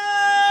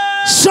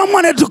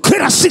 Someone had to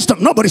create a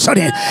system. Nobody said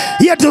it.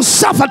 He had to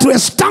suffer to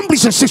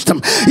establish a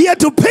system. He had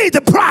to pay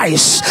the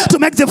price to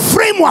make the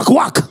framework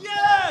work.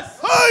 Yes.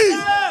 Hey.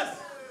 Yes.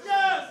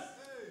 Yes.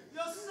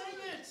 You're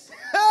saying it.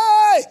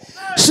 Hey.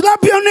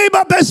 Slap your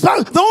neighbor.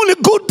 The only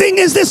good thing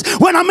is this: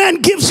 when a man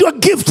gives you a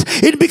gift,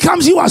 it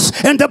becomes yours,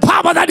 and the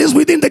power that is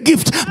within the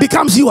gift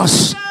becomes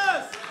yours.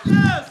 Yes.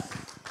 Yes.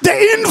 The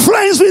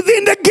influence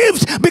within the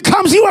gift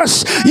becomes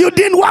yours. You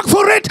didn't work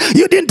for it.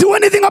 You didn't do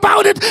anything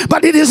about it,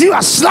 but it is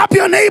yours. Slap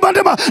your neighbor.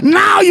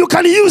 Now you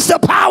can use the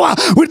power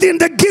within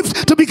the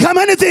gift to become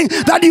anything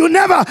that you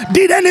never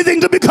did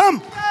anything to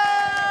become. Yes.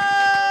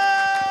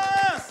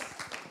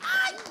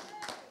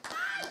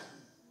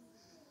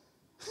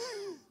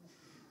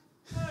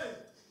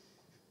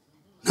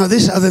 Now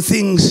these are the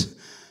things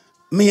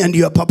me and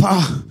your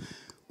papa,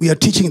 we are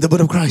teaching the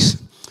body of Christ.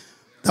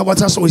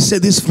 That's why we say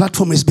this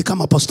platform has become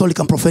apostolic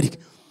and prophetic.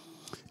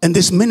 And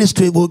this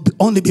ministry will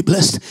only be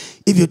blessed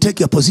if you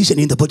take your position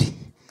in the body.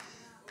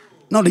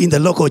 Not in the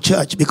local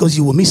church, because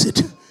you will miss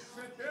it.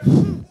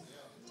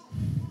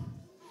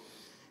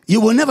 You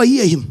will never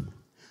hear him.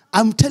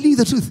 I'm telling you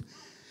the truth.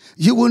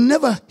 You will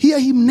never hear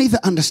him, neither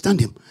understand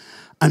him,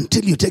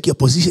 until you take your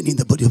position in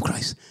the body of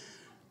Christ.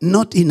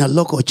 Not in a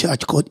local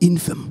church called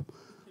Infam.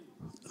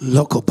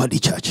 Local body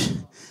church.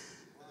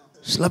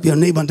 Slap your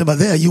neighbor, but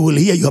there you will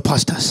hear your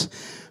pastors.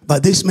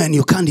 But this man,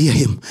 you can't hear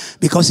him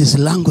because his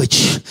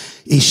language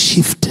is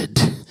shifted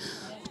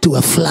to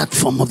a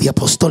platform of the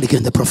apostolic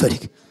and the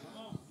prophetic.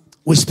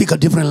 We speak a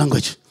different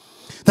language.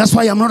 That's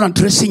why I'm not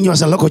addressing you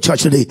as a local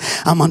church today.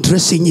 I'm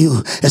addressing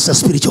you as a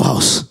spiritual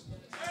house.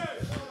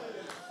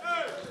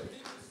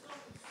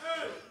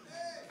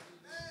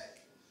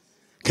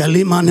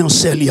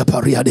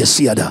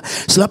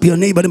 Slap your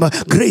neighbor.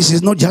 Grace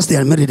is not just the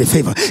unmerited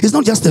favor. It's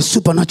not just the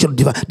supernatural,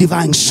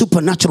 divine,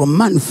 supernatural,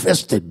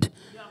 manifested,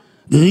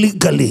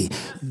 legally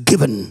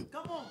given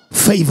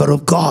favor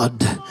of God.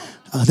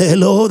 The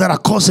law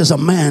that causes a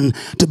man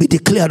to be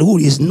declared who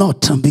he is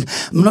not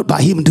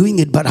by him doing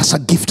it, but as a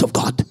gift of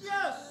God.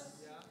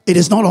 It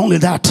is not only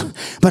that,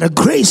 but a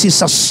grace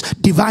is a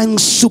divine,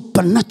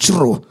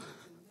 supernatural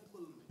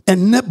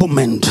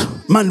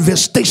enablement,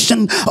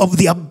 manifestation of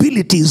the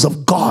abilities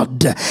of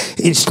God.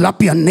 It's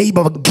slap your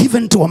neighbor,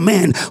 given to a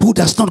man who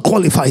does not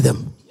qualify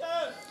them,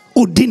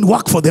 who didn't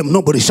work for them.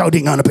 Nobody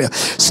shouting on a prayer.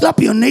 Slap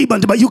your neighbor,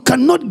 but you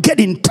cannot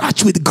get in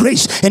touch with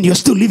grace and you're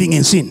still living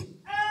in sin.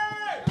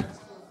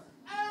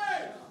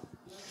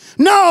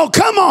 No,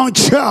 come on,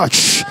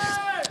 church.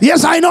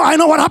 Yes, I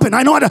know what happened.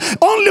 I know what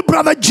only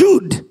Brother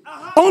Jude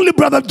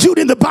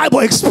in the Bible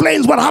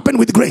explains what happened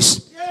with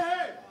grace.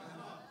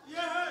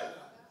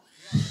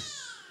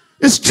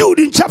 It's Jude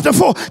in chapter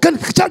 4.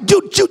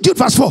 Jude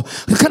verse 4.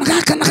 Can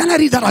I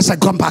read that as I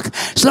come back?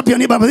 Slap your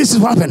neighbor, but this is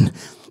what happened.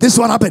 This is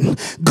what happened.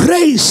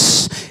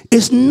 Grace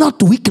is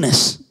not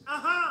weakness.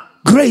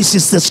 Grace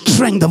is the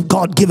strength of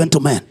God given to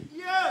man.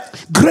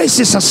 Grace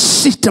is a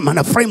system and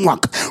a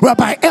framework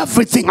whereby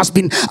everything has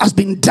been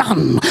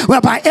done,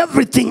 whereby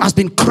everything has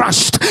been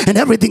crushed and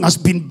everything has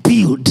been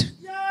built.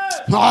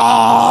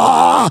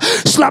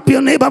 Slap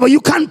your neighbor, but you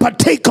can't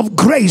partake of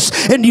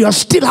grace and you are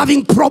still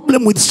having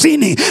problem with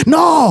sinning.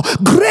 No,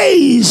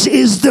 grace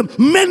is the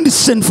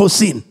medicine for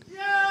sin.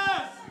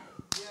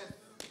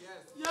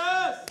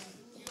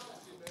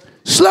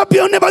 Slap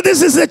your neighbor.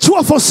 This is the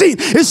cure for sin.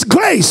 It's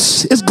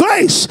grace. It's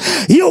grace.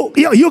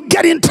 You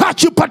get in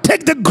touch. You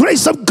partake the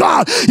grace of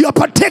God. You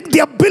partake the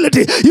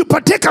ability. You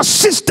partake a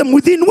system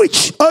within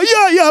which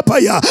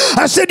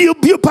I said you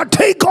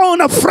partake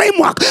on a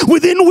framework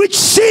within which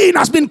sin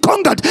has been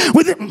conquered.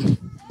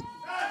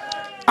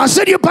 I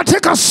said you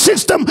partake a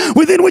system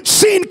within which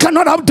sin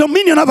cannot have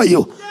dominion over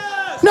you.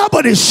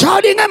 Nobody's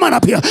shouting amen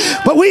up here.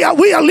 But we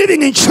are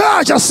living in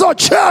church. I saw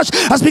church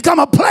has become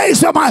a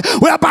place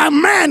whereby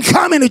man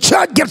come into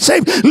church, get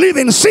saved, live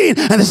in sin.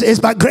 And it's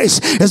by grace.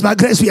 It's by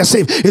grace we are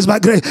saved. It's by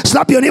grace.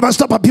 Slap your neighbor.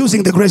 Stop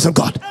abusing the grace of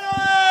God.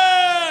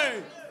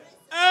 Hey!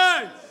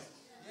 Hey!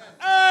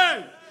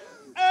 Hey!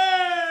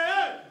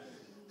 Hey!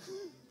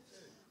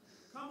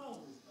 Come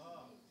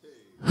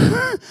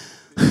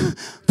on.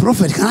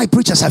 Prophet, can I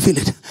preach as I feel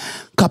it?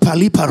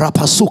 Kapalipa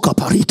rapasuka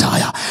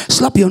paritaya.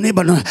 Slap your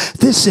neighbor.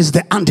 This is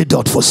the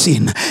antidote for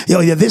sin.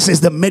 This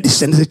is the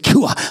medicine, the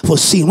cure for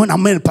sin. When a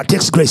man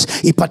partakes grace,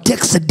 he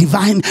partakes the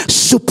divine,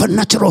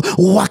 supernatural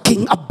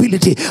working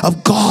ability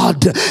of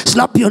God.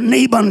 Slap your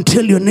neighbor and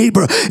tell your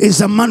neighbor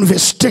is a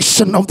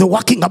manifestation of the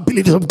working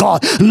ability of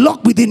God.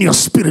 Lock within your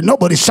spirit.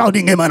 Nobody's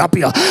shouting amen up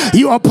here.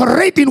 You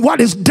operate in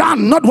what is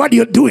done, not what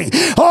you're doing.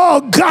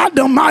 Oh God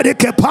Almighty,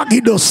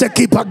 kepagido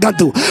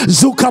sekipagadu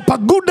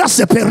zukapaguda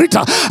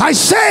seperita. I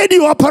said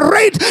you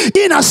operate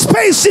in a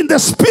space in the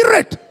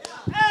spirit.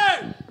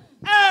 Hey!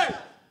 Hey!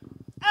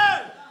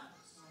 Hey!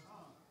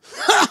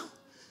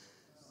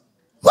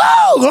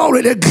 Wow,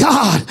 glory to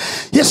God.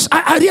 Yes,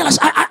 I realize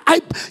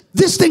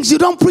these things, you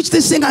don't preach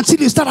this thing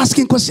until you start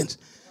asking questions.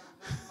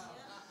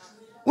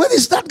 When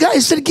is that guy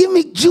said, give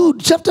me Jude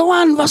chapter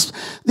 1 verse.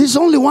 There's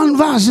only one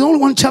verse, there's only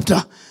one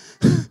chapter.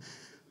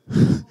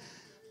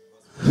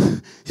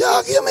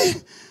 Yeah, give me.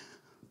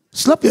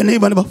 Slap your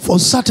neighbor for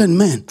certain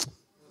men.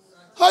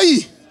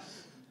 Hi.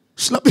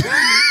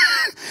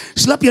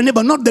 Slap your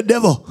neighbor, not the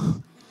devil.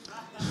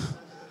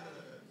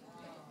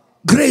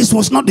 Grace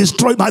was not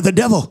destroyed by the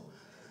devil.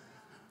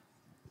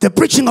 The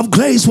preaching of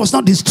grace was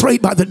not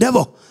destroyed by the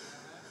devil.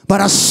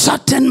 But a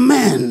certain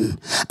man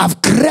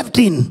have crept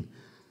in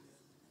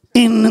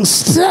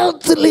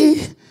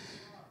stealthily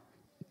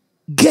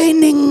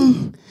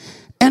gaining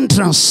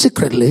entrance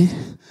secretly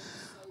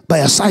by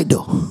a side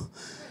door.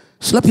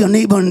 Slap your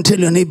neighbor and tell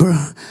your neighbor,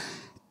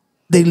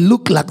 they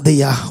look like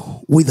they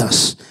are with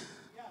us,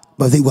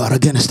 but they were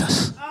against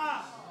us.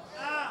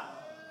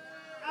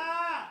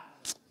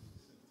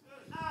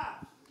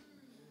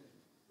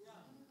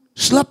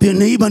 Slap your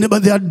neighbor,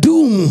 but their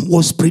doom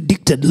was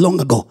predicted long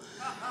ago.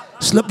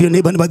 Slap your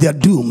neighbor, but they are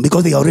doomed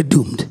because they are already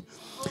doomed.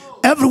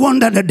 Everyone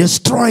that are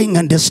destroying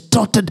and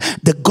distorted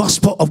the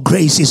gospel of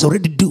grace is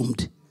already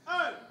doomed.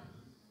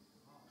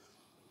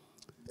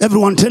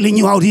 Everyone telling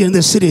you out here in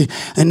the city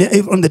and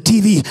on the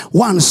TV,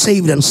 one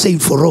saved and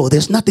saved for all.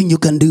 There's nothing you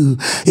can do.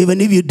 Even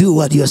if you do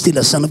what, you are still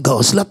a son of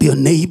God. Slap your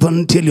neighbor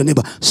and tell your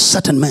neighbor,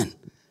 certain man.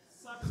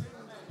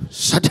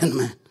 Certain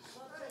man.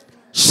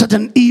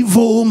 Certain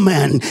evil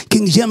man.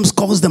 King James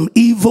calls them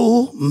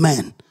evil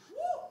men.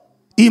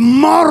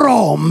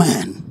 Immoral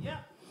man.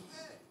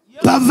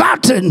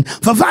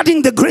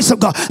 Perverting the grace of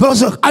God. There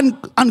was an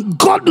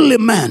ungodly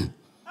man.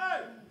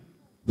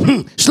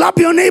 Slap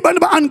your neighbor,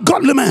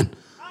 ungodly man.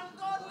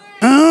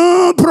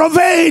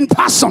 Profane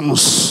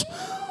persons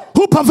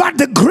who pervert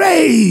the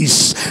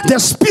grace, the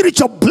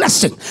spiritual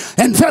blessing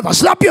and favor.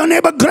 Slap your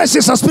neighbor. Grace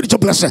is a spiritual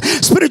blessing.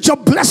 Spiritual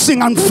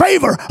blessing and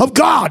favor of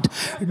God.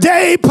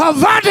 They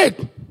pervert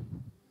it.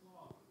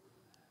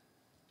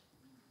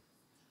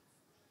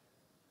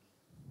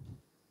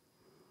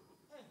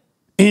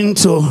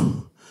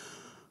 Into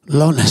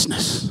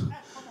lawlessness.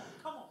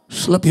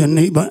 Slap your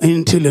neighbor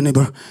and tell your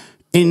neighbor,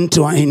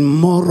 into an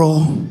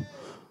immoral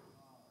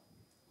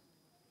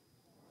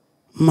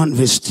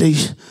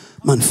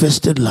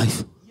manifested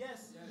life.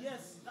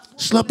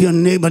 Slap your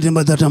neighbor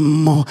that a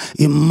more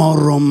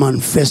immoral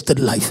manifested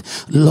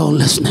life.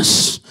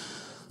 Lawlessness,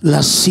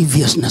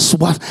 lasciviousness,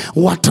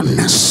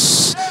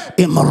 wantonness,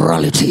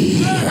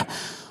 immorality.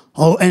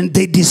 Oh, and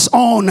they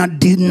disown and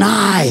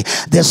deny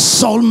the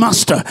soul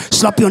master.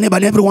 Slap your neighbor.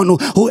 Everyone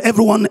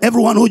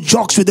who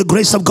jokes with the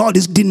grace of God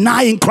is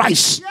denying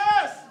Christ.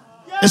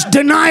 Is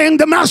denying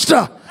the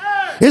master.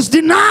 Is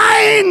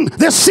denying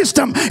the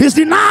system. Is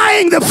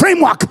denying the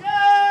framework.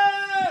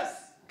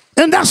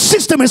 And that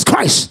system is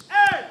Christ.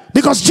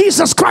 Because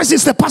Jesus Christ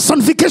is the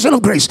personification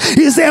of grace.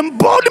 He is the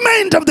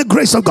embodiment of the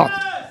grace of God.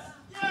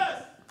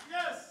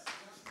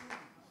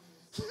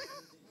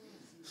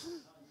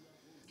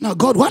 Now,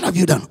 God, what have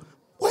you done?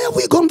 Why have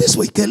we gone this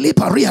way?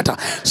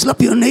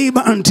 Slap your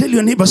neighbor and tell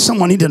your neighbor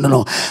someone needed to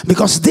know.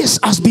 Because this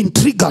has been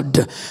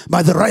triggered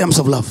by the realms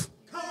of love.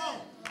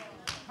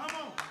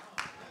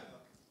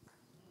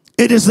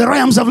 It is the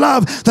realms of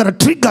love that are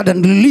triggered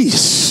and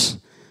released.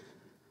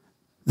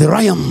 The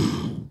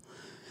realm.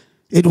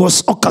 It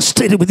was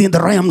orchestrated within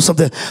the realms of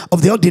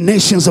the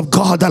ordinations of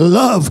God. The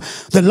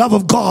love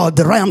of God,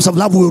 the realms of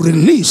love will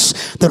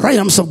release the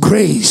realms of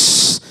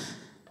grace.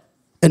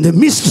 And the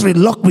mystery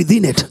locked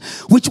within it,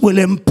 which will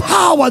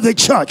empower the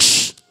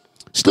church.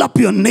 Slap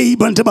your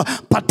neighbor and tell them,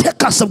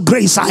 partakers of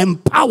grace are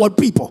empowered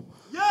people.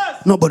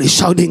 Yes. Nobody's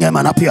shouting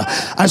amen up here.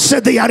 I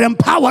said they are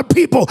empowered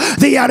people.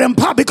 They are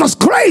empowered because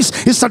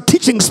grace is a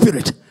teaching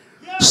spirit.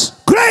 Yes.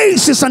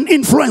 Grace is an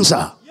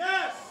influencer.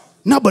 Yes.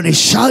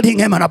 Nobody's shouting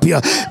amen up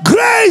here.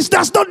 Grace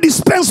does not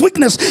dispense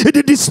weakness.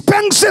 It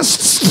dispenses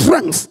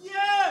strength.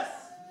 Yes.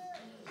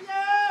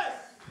 Yes.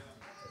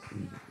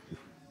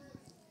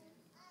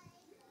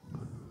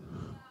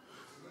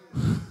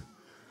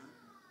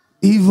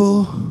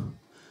 Evil,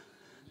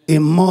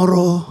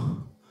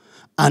 immoral,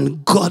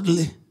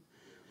 ungodly,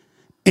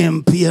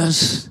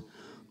 impious,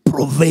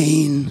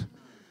 profane,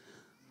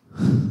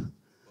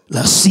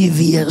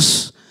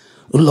 lascivious,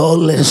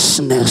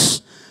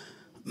 lawlessness,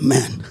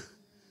 man.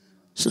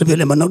 Slap your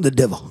name, not the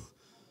devil.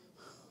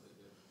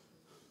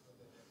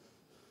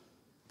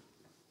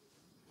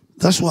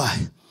 That's why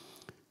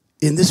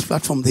in this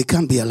platform they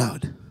can't be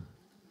allowed.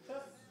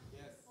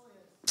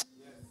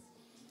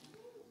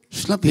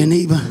 Slap your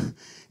neighbor.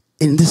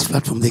 In this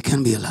platform, they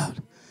can be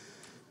allowed.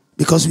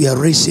 Because we are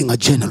raising a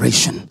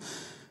generation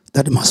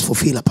that must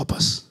fulfill a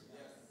purpose.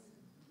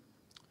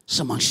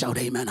 Someone shout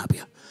amen up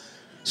here.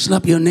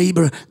 Slap your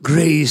neighbor,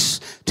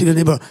 grace. Tell your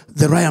neighbor,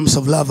 the realms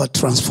of love are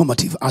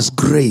transformative as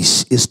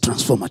grace is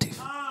transformative.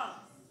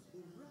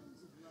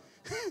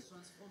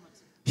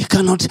 You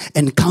cannot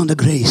encounter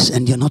grace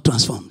and you're not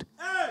transformed.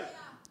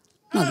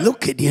 Now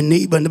look at your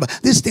neighbor.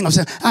 This thing of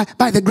saying,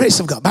 by the grace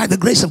of God, by the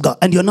grace of God,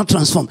 and you're not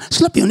transformed.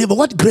 Slap your neighbor,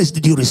 what grace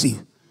did you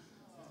receive?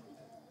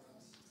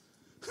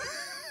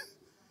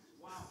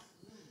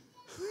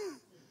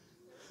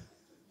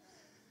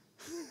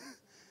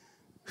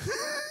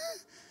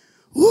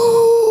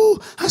 Woo!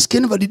 Ask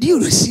anybody, did you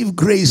receive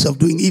grace of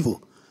doing evil?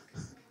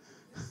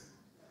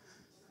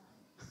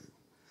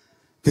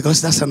 Because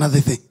that's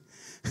another thing.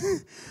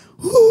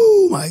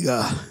 Oh my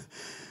God.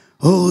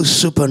 Oh,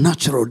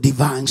 supernatural,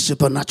 divine,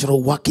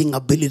 supernatural working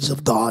abilities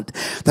of God,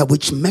 that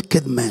which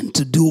maketh man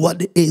to do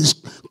what is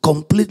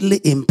completely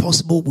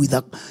impossible with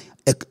a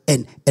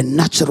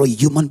natural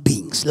human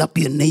being. Slap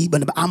your neighbor,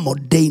 I'm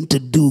ordained to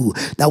do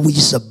that which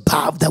is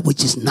above that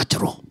which is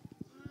natural.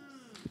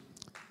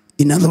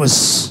 In other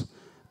words,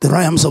 the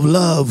realms of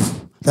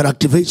love that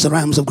activates the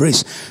realms of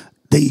grace,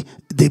 they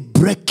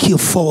break you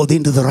forward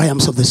into the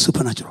realms of the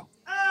supernatural.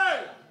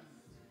 Hey!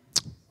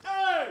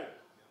 Hey!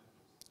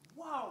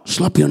 Wow.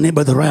 Slap your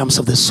neighbor, the realms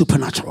of the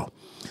supernatural,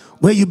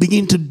 where you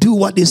begin to do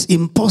what is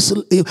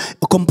impossible,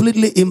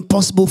 completely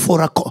impossible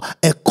for a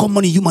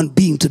common human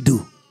being to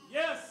do.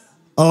 Yes.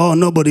 Oh,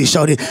 nobody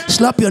shouted.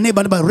 Slap your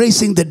neighbor by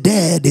raising the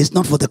dead is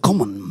not for the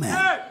common man.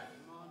 Hey!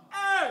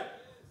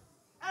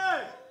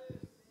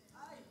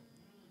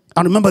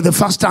 I remember the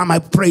first time I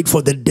prayed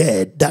for the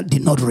dead, that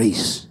did not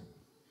raise.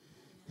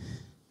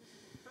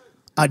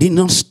 I did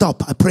not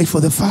stop. I prayed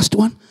for the first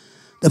one.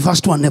 The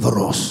first one never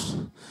rose.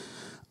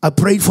 I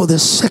prayed for the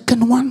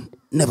second one,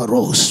 never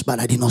rose,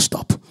 but I did not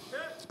stop.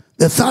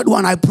 The third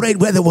one I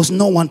prayed where there was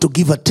no one to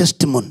give a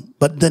testimony,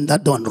 but then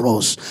that one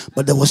rose,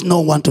 but there was no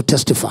one to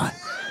testify.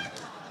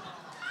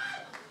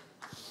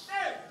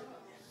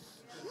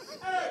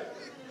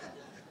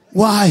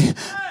 Why?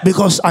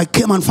 Because I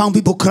came and found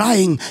people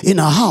crying in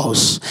a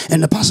house,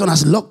 and the person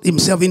has locked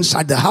himself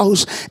inside the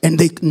house, and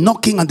they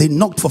knocking, and they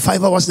knocked for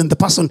 5 hours, and the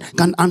person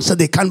can't answer,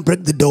 they can't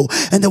break the door,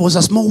 and there was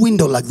a small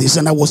window like this,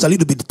 and I was a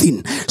little bit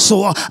thin,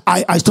 so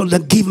I told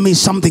them, give me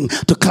something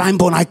to climb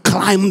on. I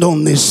climbed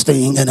on this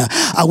thing, and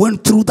I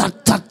went through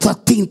that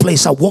thin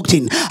place. I walked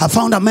in, I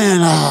found a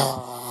man.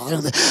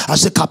 I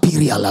said, I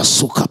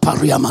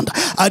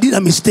did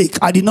a mistake.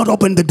 I did not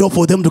open the door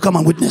for them to come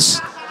and witness.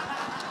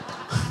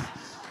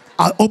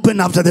 I opened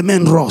after the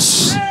man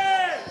rose.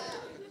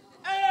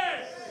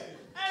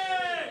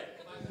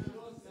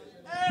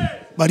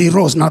 But he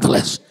rose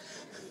nonetheless.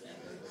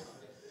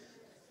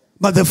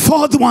 But the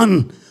fourth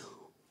one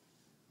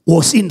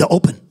was in the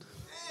open.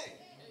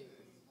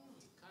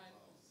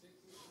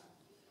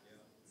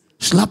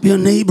 Slap your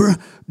neighbor,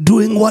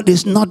 doing what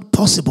is not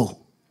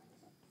possible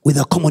with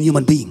a common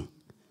human being.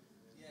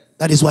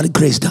 That is what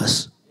grace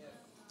does.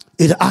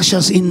 It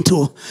ushers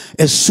into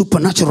a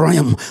supernatural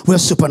realm where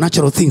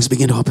supernatural things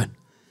begin to happen.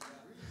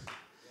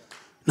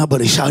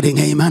 Nobody shouting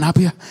amen up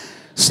here.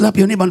 Slap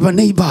your neighbor.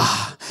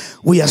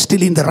 We are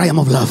still in the realm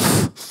of love.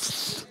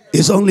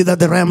 It's only that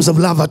the realms of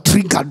love are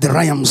triggered, the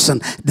realms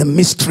and the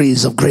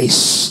mysteries of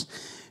grace.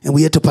 And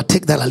we have to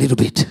partake that a little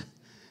bit.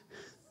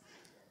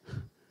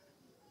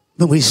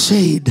 But we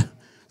said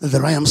that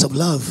the realms of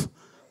love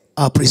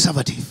are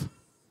preservative.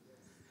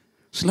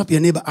 Slap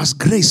your neighbor. As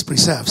grace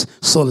preserves,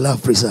 so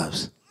love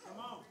preserves.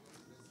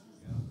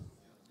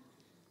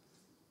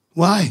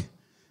 Why?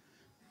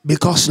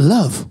 Because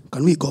love.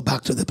 Can we go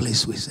back to the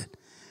place we said?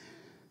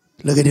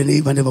 Look at your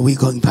neighbor. Whenever we're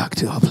going back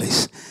to our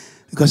place.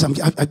 Because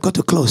I've got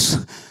to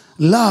close.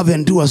 Love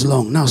endures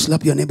long. Now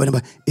slap your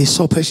neighbor. Is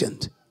so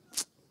patient.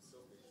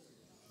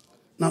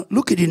 Now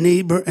look at your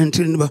neighbor and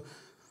tell your neighbor,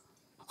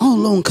 how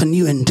long can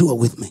you endure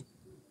with me?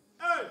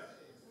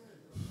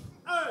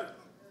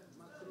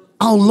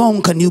 How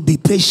long can you be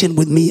patient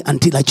with me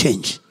until I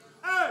change?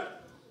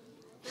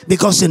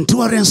 Because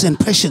endurance and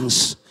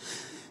patience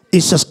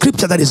is a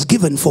scripture that is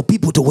given for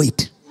people to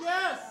wait.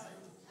 Yes.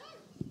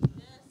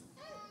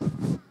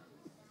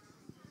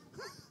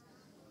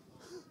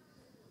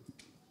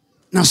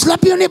 Now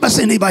slap your neighbor,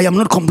 say, neighbor, I am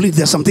not complete.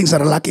 There are some things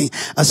that are lacking.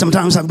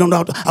 Sometimes I'm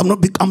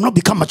not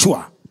become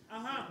mature.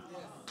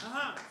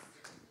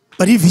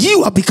 But if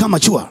you have become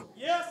mature,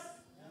 Yes.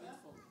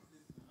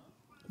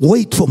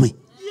 wait for me.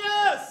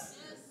 Yes.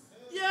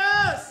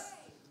 Yes.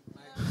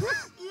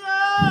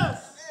 Yes.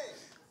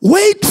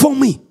 Wait for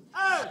me.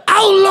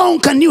 How long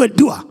can you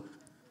endure?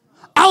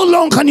 How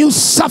long can you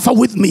suffer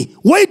with me?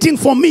 Waiting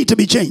for me to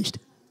be changed.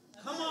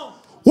 Come on.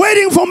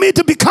 Waiting for me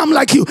to become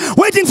like you.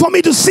 Waiting for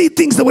me to see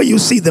things the way you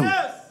see them.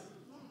 Yes.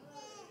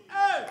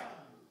 Hey.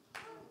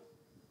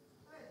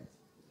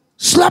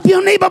 Slap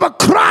your neighbor, but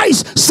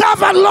Christ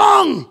suffered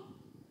long.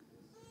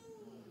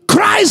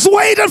 Christ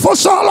waited for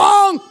so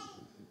long.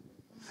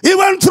 He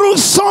went through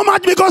so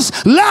much because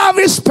love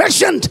is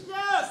patient.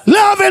 Yes.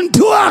 Love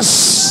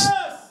endures.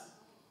 Yes.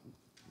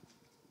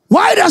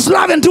 Why does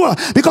love endure?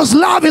 Because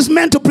love is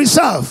meant to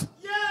preserve.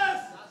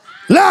 Yes.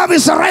 Love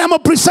is a realm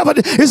of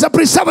preservative. It's a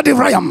preservative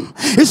realm.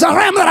 It's a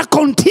realm that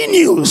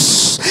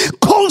continues,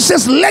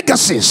 causes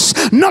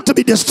legacies not to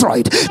be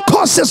destroyed,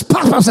 causes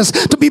purposes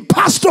to be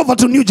passed over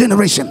to new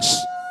generations.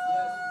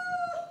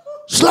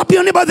 Slap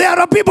your neighbor. There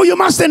are people you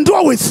must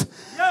endure with,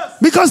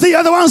 because they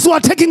are the ones who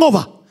are taking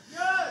over.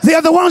 They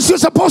are the ones you're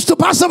supposed to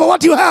pass over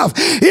what you have.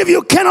 If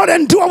you cannot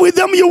endure with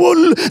them,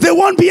 they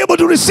won't be able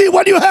to receive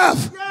what you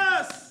have.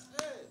 Yes.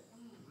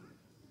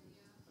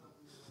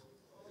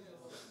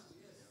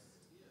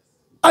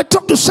 I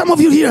talk to some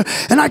of you here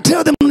and I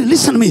tell them,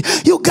 listen to me.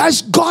 You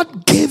guys,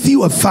 God gave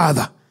you a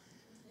father.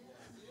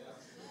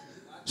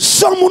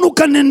 Someone who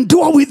can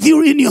endure with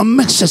you in your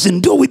messes,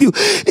 endure with you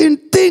in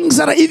things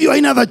that are, if you are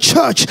in another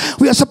church,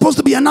 we are supposed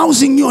to be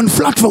announcing you on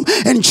platform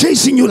and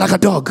chasing you like a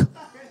dog.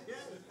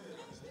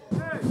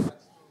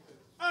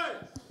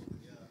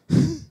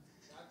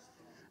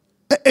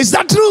 Is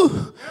that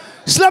true?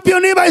 Slap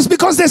your neighbor. It's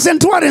because there's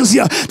endurance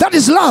here. That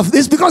is love.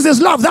 It's because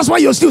there's love. That's why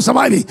you're still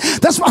surviving.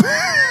 That's why.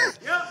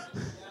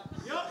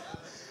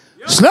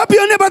 Slap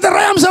your neighbor. The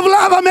realms of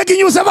love are making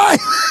you survive.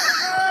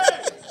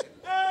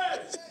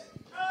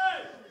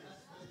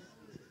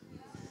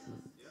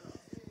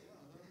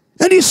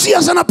 And you see,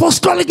 as an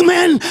apostolic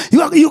man,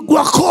 you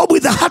are called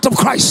with the heart of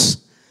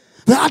Christ.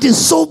 The heart is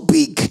so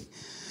big.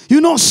 You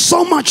know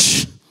so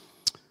much.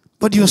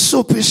 But you're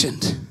so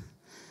patient.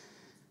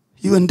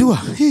 You endure.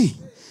 Hey,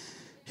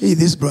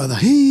 this brother.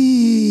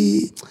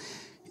 He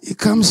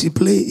comes here.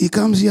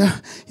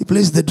 He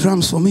plays the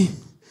drums for me.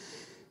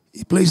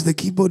 He plays the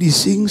keyboard. He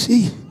sings.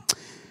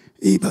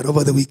 But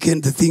over the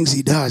weekend, the things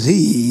he does.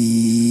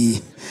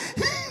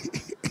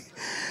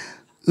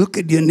 Look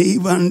at your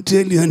neighbor and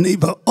tell your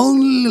neighbor,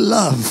 only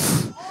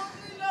love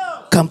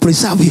can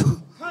preserve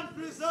you.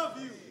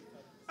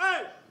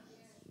 Hey.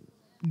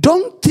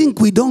 Don't think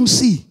we don't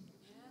see.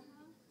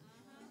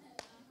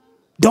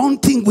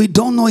 Don't think we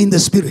don't know in the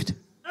spirit.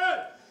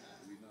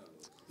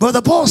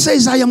 Brother Paul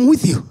says, I am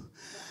with you.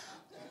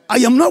 I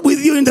am not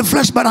with you in the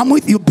flesh, but I'm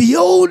with you,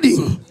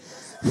 beholding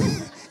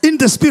in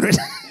the spirit.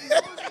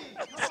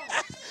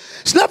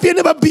 Slap your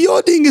neighbor.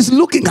 Beholding is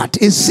looking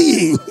at, is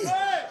seeing.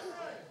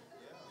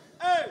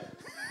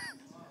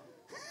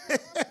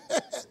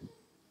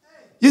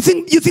 You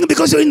think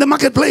because you're in the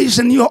marketplace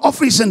and your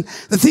office and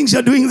the things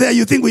you're doing there,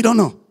 you think we don't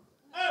know?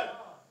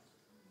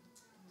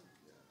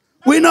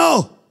 We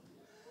know.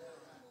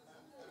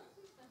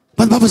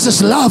 But the Bible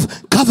says love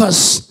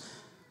covers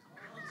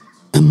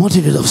a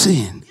multitude of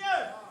sin.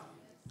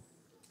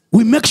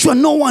 We make sure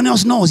no one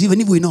else knows,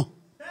 even if we know.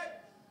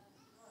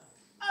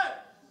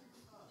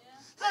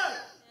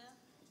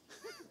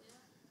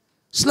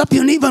 Slap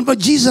your neighbor, but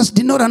Jesus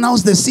did not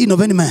announce the sin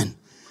of any man.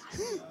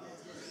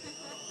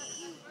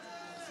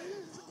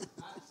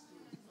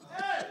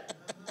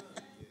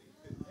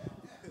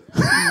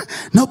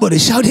 Nobody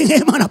shouting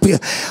amen up here.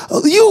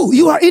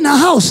 You are in a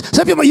house.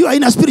 Some people, you are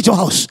in a spiritual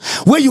house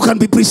where you can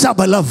be preserved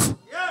by love.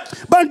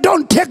 But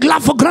don't take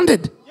love for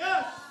granted.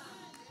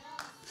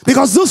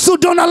 Because those who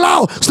don't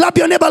allow, slap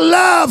your neighbor,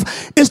 love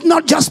is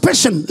not just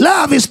passion.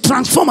 Love is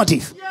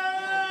transformative.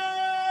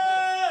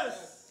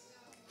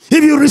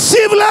 If you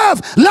receive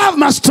love, love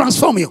must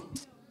transform you.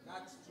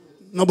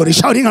 Nobody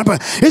shouting up.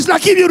 It's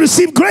like if you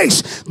receive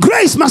grace,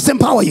 grace must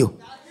empower you.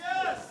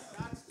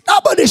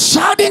 Nobody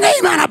shouting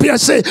amen up here.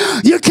 Say,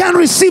 you can't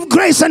receive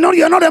grace and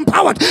you're not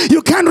empowered.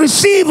 You can't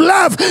receive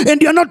love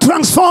and you're not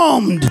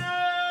transformed.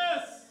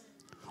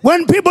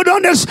 When people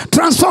don't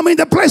transform in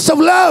the place of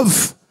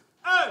love.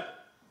 Hey.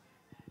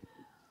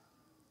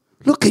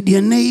 Look at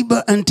your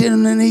neighbor and tell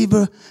your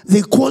neighbor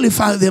they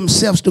qualify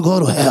themselves to go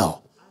to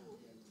hell.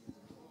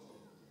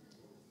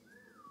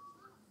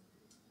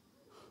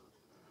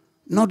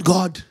 Not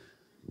God.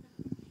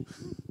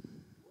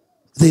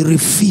 They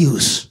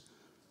refuse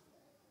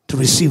to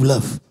receive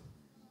love.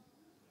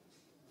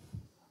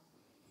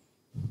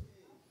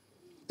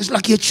 It's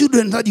like your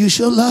children that you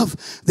show love.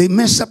 They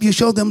mess up, you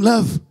show them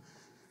love.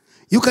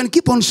 You can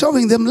keep on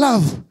showing them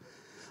love,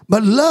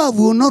 but love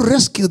will not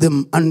rescue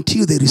them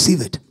until they receive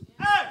it.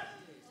 Hey.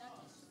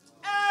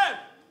 Hey.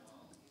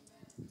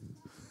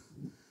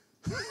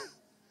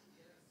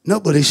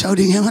 Nobody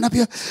shouting amen up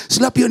here.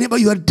 Slap your neighbor.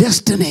 Your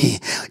destiny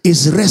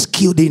is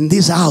rescued in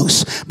this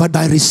house, but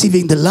by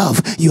receiving the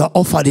love you are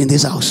offered in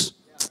this house.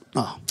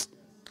 Oh.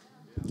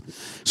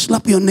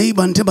 Slap your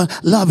neighbor and tell him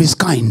love is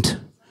kind.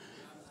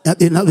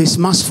 Love is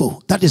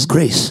merciful. That is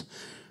grace.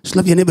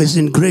 Slap your neighbor is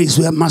in grace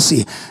where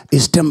mercy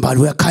is tempered,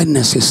 where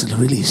kindness is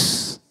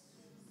released.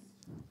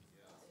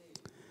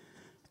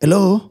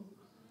 Hello?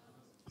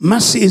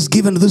 Mercy is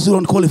given to those who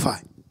don't qualify.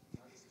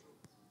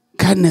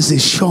 Kindness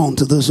is shown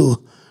to those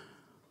who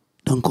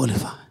don't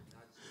qualify.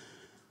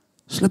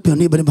 Slap your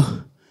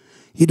neighbor.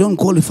 You don't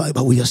qualify,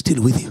 but we are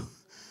still with you.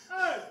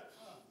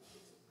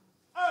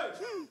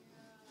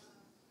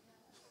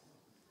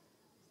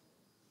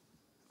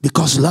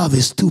 Because love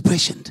is too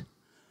patient.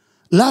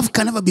 Love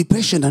can never be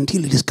patient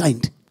until it is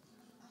kind.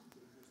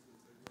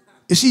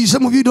 You see,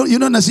 some of you don't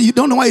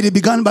know why it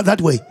began but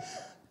that way.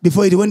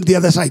 Before it went to the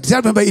other side. See,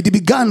 remember, it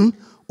began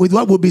with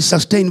what will be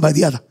sustained by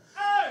the other.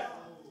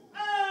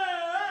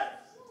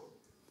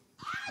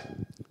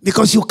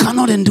 Because you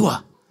cannot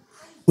endure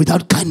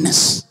without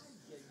kindness.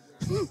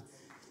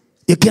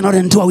 You cannot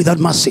endure without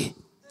mercy.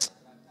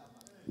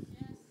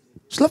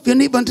 Slap your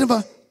neighbor and tell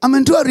her, I'm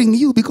enduring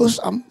you because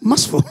I'm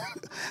merciful.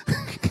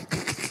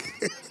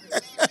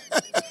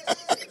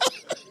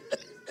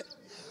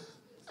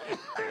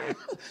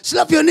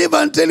 Slap your neighbor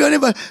and tell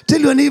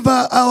your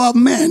neighbor, our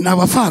man,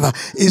 our Father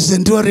is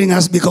enduring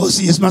us because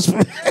he is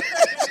merciful.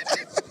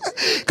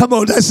 Come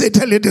on, I say,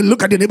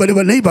 look at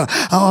your neighbor,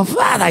 our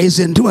Father is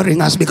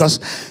enduring us because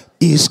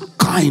he is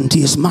kind,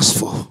 he is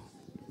merciful.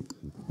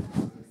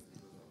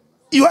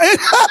 You are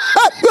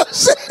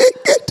saying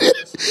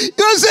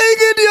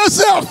it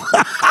yourself.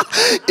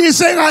 He's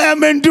saying, I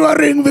am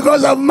enduring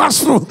because I'm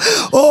merciful.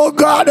 Oh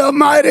God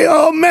Almighty,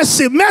 oh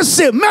mercy,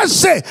 mercy,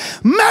 mercy,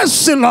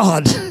 mercy,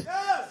 Lord.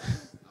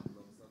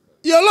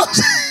 You're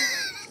lost.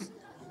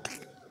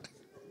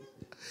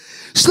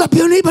 Slap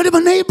your neighbor.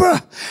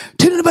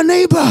 Tell your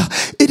neighbor,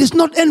 it is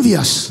not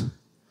envious.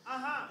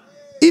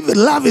 If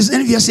love is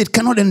envious, it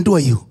cannot endure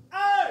you.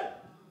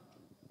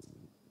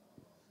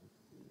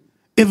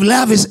 If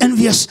love is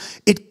envious,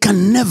 it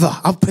can never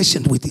have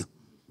patience with you.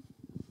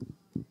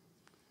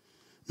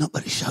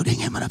 Nobody shouting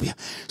amen up here.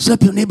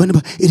 Slap your neighbor.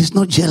 It is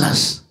not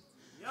jealous.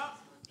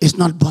 It's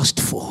not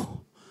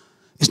boastful.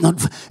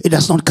 It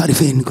does not carry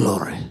vain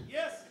glory.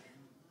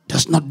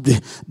 Does not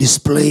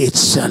display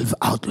itself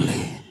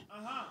outwardly.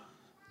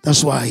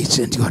 That's why it's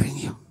enduring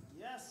you.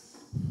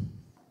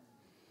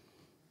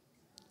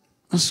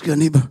 Ask your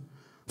neighbor,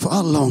 for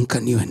how long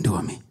can you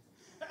endure me?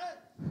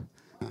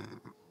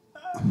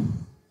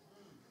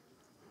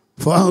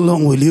 For how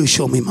long will you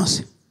show me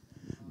mercy?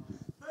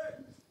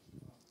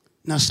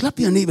 Now slap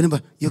your neighbor.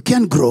 You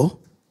can't grow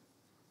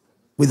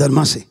without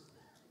mercy.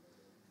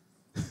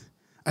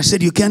 I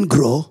said you can't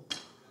grow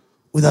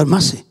without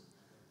mercy.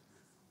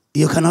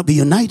 You cannot be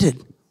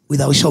united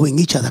without showing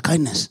each other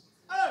kindness.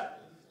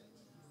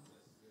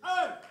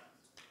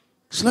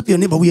 Slap your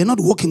neighbor. We are not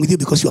working with you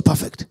because you are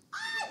perfect.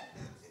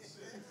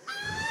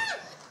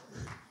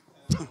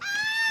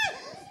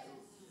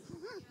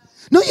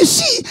 No, you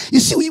see,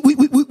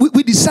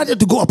 we decided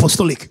to go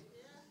apostolic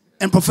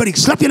and prophetic.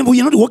 Slap your neighbor.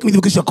 We are not working with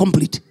you because you are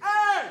complete.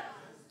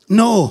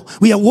 No,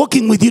 we are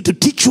working with you to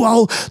teach you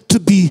how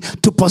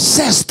to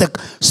possess the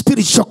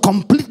spiritual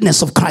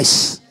completeness of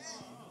Christ.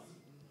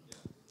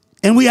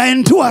 And we are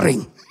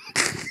enduring.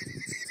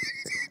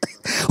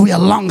 We are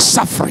long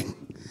suffering.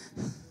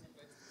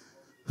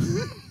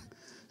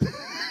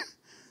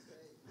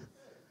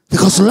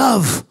 Because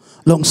love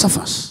long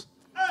suffers.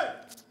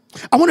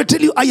 I want to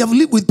tell you, I have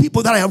lived with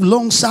people that I have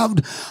long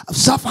served. I've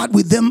suffered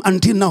with them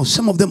until now.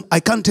 Some of them, I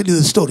can't tell you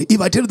the story. If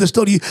I tell you the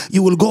story,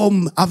 you will go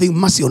home having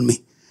mercy on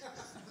me.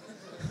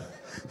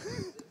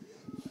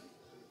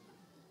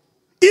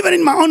 Even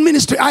in my own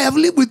ministry, I have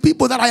lived with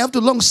people that I have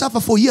to long suffer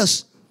for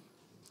years.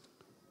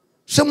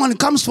 Someone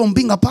comes from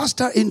being a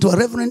pastor into a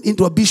reverend,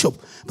 into a bishop,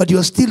 but you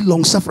are still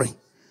long suffering.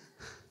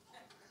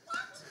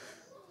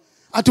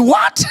 At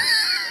what?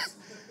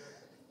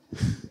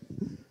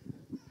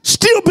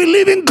 Still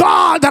believing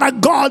God that a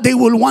God they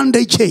will one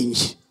day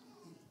change.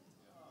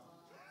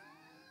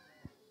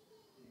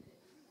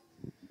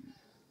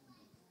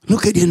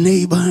 Look at your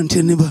neighbor and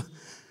tell your neighbor,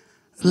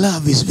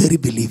 love is very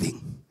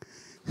believing.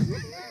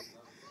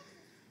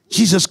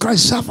 Jesus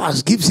Christ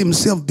suffers, gives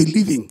himself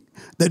believing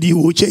that you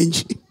will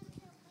change.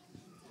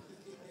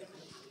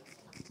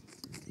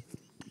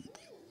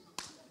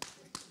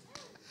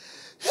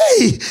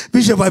 Hey,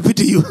 Bishop, I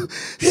pity you.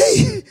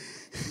 Hey,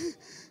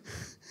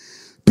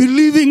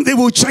 believing they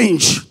will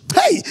change.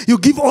 Hey, you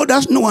give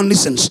orders, no one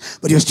listens,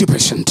 but you're still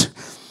patient.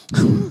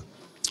 You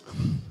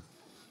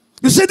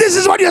say this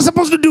is what you're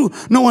supposed to do,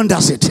 no one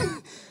does it.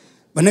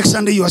 But next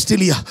Sunday you are still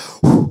here.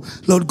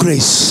 Lord,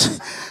 grace.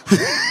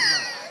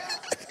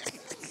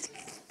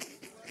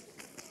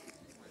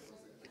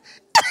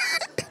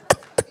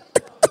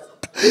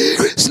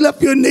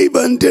 Slap your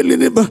neighbor and tell your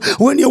neighbor,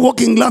 when you're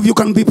walking love, you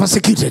can be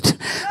persecuted.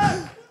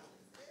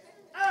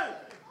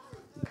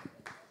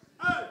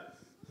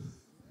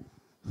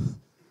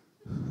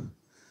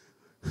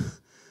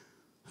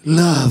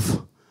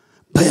 Love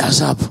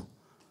bears up.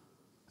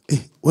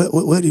 Hey,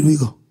 where did we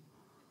go?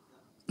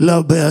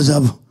 Love bears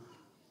up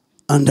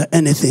under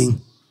anything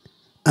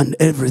and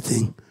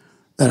everything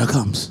that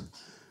comes.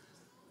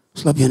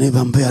 Slap your neighbor,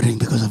 I'm bearing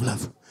because of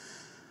love.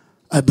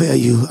 I bear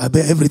you. I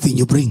bear everything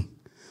you bring.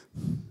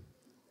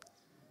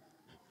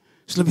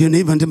 Slap your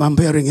neighbor and tell him, I'm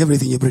bearing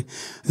everything you bring.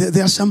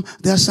 There are some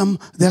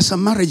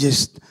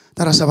marriages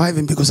that are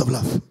surviving because of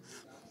love.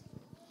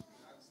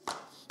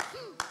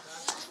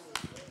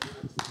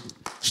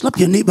 Slap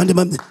your neighbor and tell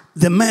him,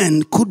 the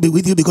man could be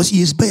with you because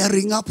he is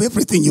bearing up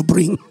everything you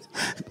bring.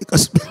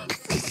 Because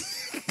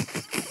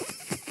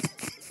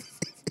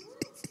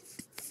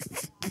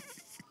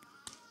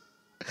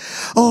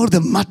all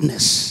the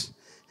madness.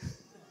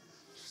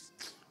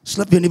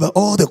 Slap your neighbor,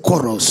 all the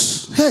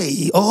quarrels.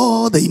 Hey,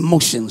 all the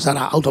emotions that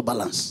are out of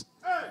balance.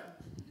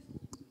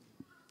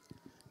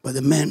 But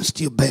the man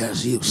still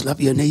bears you. Slap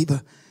your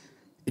neighbor,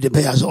 it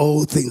bears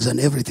all things and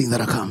everything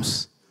that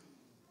comes.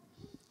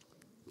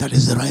 That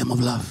is the realm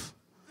of love.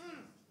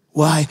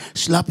 Why?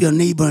 Slap your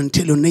neighbor and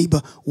tell your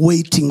neighbor,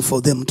 waiting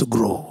for them to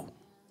grow.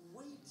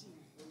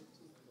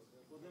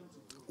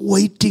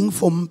 Waiting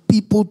for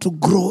people to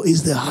grow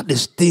is the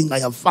hardest thing I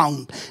have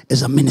found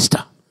as a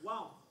minister.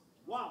 Wow.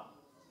 Wow.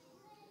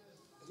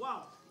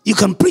 Wow. You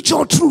can preach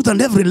all truth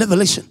and every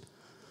revelation,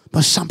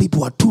 but some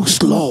people are too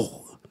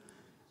slow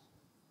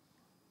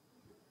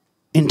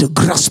into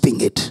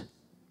grasping it.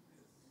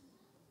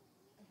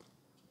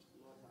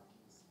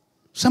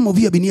 Some of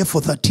you have been here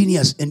for 13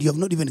 years and you have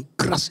not even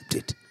grasped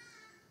it.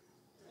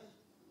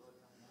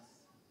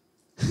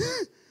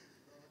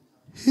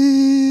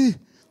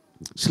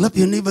 Slap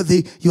your neighbor.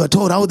 You are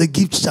told how the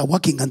gifts are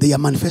working and they are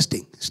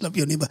manifesting. Slap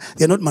your neighbor.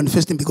 They are not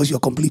manifesting because you are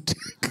complete.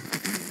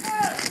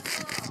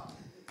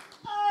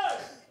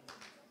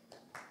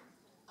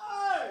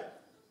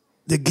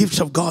 The gifts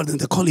of God and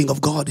the calling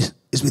of God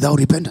is without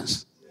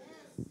repentance.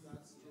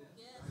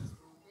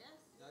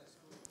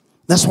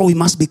 That's why we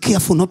must be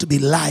careful not to be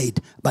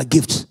lied by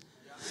gifts.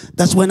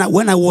 That's when I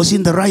was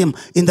in that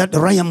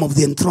realm of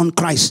the enthroned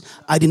Christ,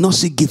 I did not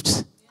see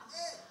gifts.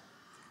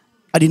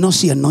 I did not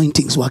see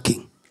anointings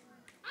working.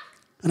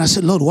 And I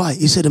said, Lord, why?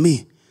 He said to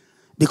me,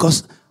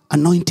 because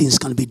anointings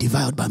can be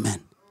devoured by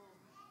men.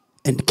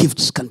 And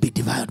gifts can be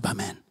devoured by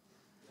men.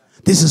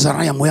 This is a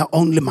realm where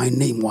only my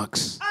name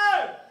works.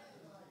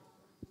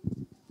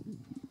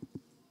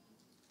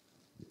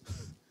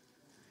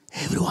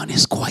 Everyone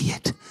is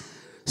quiet.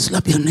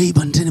 Slap your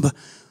neighbor and tell neighbor,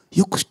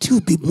 you could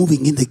still be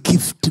moving in the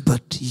gift,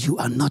 but you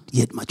are not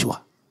yet mature.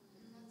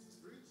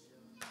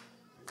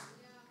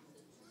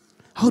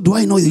 How do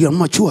I know you are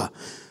mature?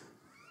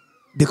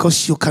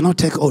 Because you cannot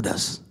take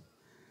orders.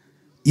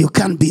 You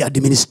can't be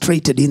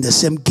administrated in the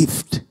same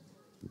gift.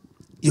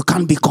 You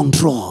can't be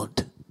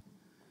controlled.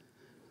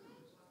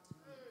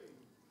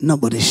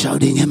 Nobody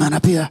shouting, amen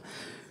up here.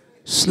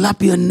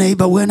 Slap your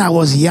neighbor. When I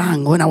was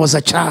young, when I was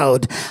a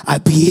child, I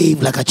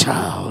behaved like a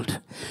child.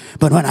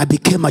 But when I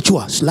became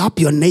mature, slap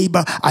your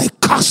neighbor, I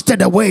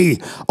casted away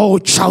all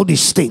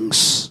childish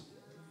things.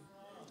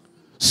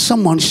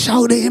 Someone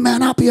shout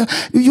amen up here.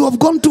 You have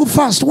gone too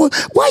fast. Why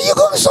are you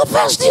going so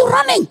fast? You're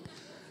running.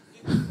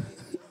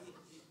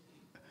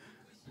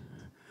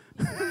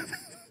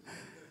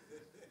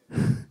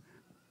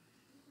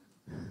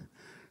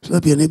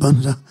 Slap your neighbor.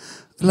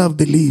 Love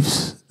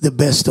believes the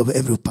best of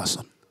every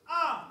person.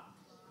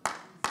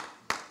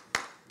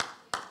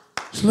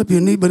 Slap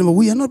your neighbor.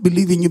 We are not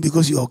believing you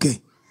because you're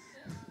okay.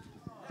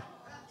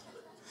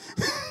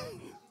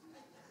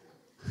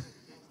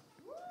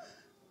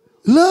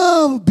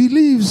 Love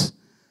believes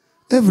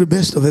every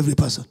best of every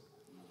person.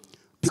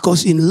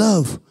 Because in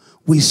love,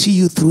 we see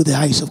you through the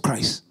eyes of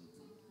Christ.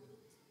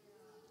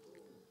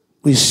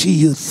 We see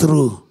you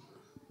through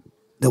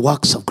the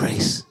works of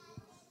grace.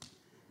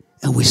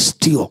 And we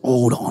still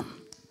hold on.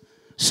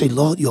 Say,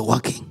 Lord, you're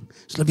working.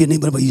 Slap your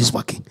neighbor, but he is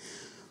working.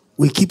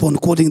 We keep on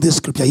quoting this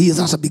scripture. He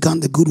has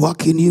begun the good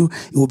work in you.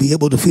 He will be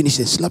able to finish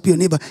it. Slap your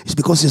neighbor. It's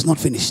because it's not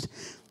finished.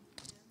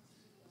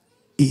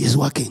 He is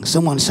working.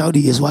 Someone shout,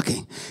 he is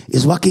working.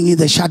 He's working in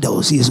the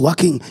shadows. He is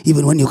working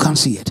even when you can't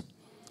see it.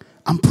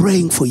 I'm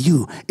praying for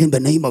you in the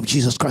name of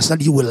Jesus Christ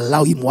that you will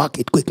allow him work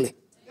it quickly.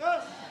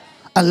 Yes.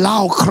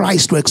 Allow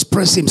Christ to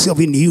express himself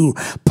in you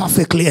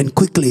perfectly and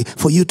quickly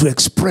for you to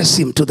express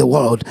him to the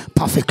world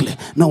perfectly.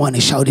 No one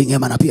is shouting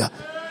amen up here.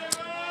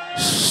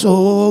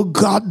 So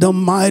God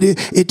Almighty,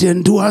 it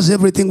endures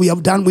everything we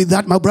have done with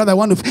that. My brother, I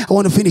want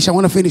to finish.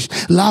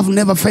 Love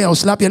never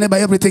fails. Slap your neighbor.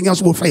 Everything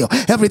else will fail.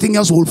 Everything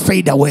else will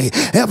fade away.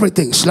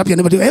 Everything. Slap your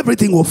neighbor.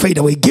 Everything will fade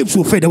away. Gifts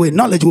will fade away.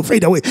 Knowledge will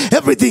fade away.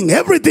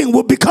 Everything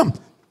will become.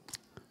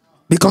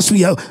 Because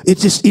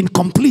it is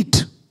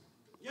incomplete.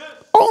 Yes.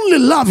 Only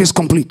love is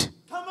complete.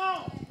 Come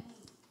on.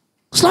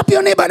 Slap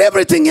your neighbor.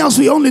 Everything else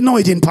we only know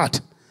it in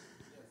part.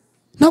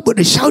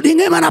 Nobody shouting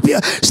amen up here.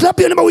 Slap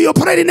your neighbor. We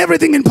operate in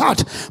everything in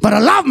part. But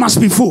our love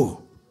must be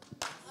full.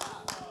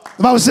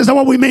 The Bible says that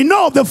what we may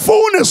know of the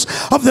fullness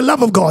of the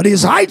love of God,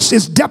 His heights,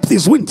 His depth,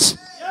 His width.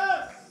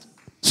 Yes.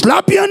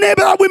 Slap your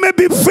neighbor that we may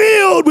be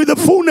filled with the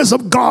fullness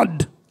of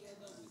God.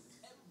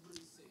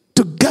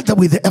 Together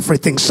with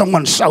everything.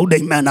 Someone shout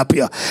amen up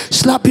here.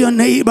 Slap your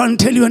neighbor and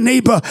tell your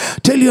neighbor,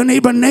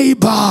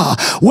 neighbor,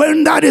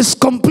 when that is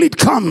complete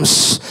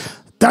comes,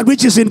 that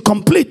which is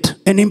incomplete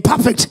and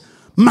imperfect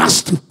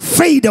must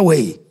fade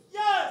away.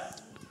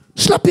 Yes.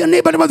 Slap your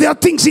neighbor, but there are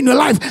things in your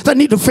life that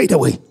need to fade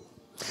away.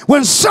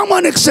 When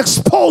someone is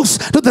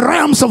exposed to the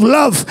realms of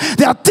love,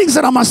 there are things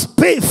that must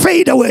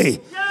fade away.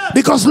 Yes.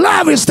 Because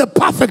love is the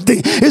perfect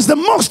thing, is the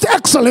most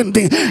excellent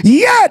thing.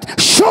 Yet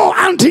show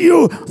unto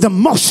you the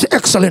most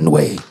excellent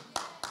way.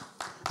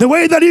 The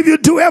way that if you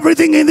do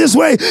everything in this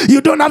way,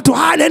 you don't have to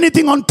hide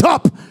anything on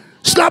top.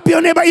 Slap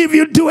your neighbor. If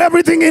you do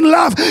everything in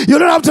love, you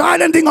don't have to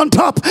hide anything on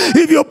top.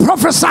 If you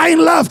prophesy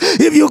in love,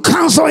 if you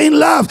counsel in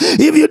love,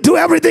 if you do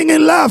everything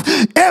in love,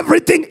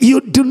 everything,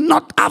 you do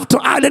not have to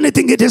hide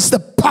anything. It is the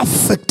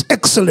perfect,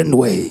 excellent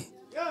way.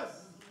 Yes.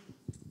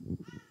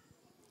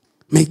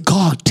 May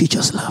God teach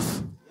us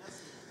love.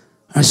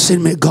 I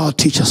said, may God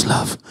teach us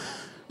love.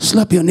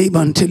 Slap your neighbor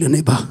and tell your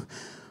neighbor,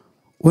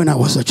 when I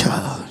was a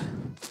child.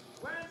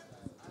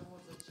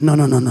 No.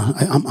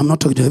 I'm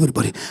not talking to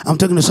everybody. I'm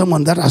talking to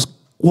someone that has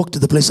walked to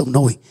the place of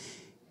knowing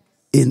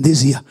in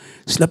this year.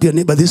 Slap your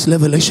neighbor. This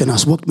revelation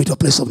has walked me to a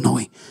place of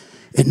knowing.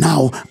 And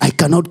now I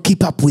cannot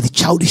keep up with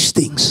childish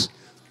things.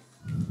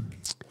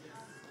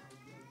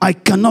 I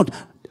cannot.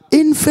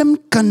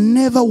 Infant can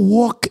never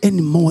walk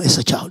anymore as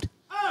a child.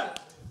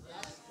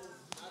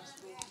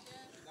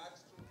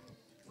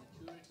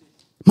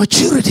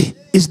 Maturity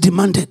is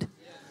demanded.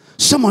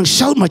 Someone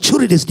shout,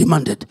 maturity is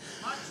demanded.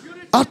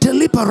 In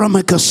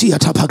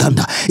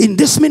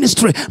this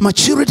ministry,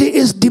 maturity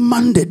is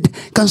demanded.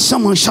 Can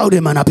someone shout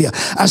amen up here?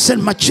 I said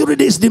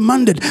maturity is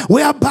demanded,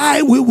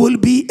 whereby we will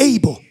be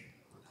able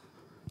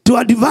to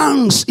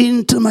advance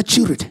into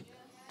maturity.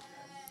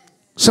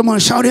 Someone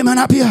shout amen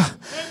up here.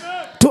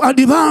 Amen. To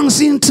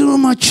advance into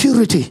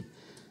maturity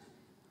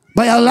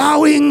by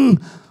allowing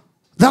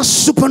the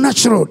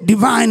supernatural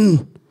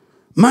divine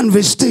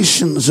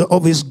manifestations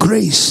of His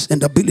grace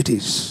and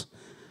abilities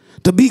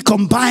to be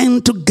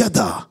combined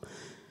together,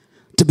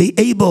 to be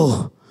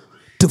able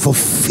to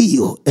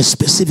fulfill a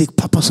specific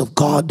purpose of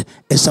God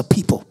as a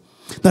people.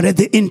 That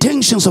the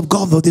intentions of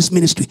God for this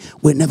ministry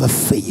will never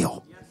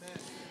fail.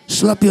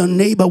 Slap your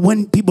neighbor.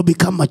 When people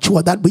become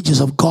mature, that which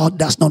is of God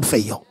does not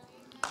fail.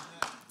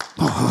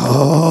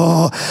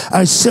 Oh,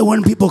 I say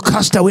when people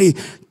cast away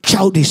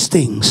childish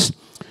things.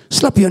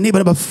 Slap your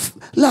neighbor, but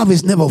love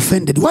is never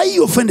offended. Why are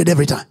you offended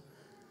every time?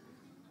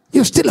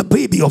 You're still a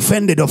baby,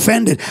 offended.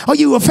 Oh,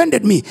 you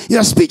offended me.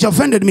 Your speech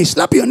offended me.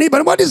 Slap your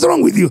neighbor. What is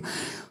wrong with you?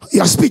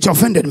 Your speech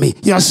offended me.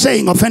 Your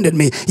saying offended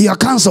me. Your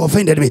counsel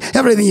offended me.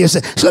 Everything you say.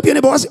 Slap your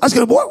neighbor. Ask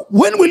him,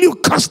 when will you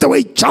cast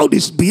away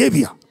childish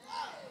behavior?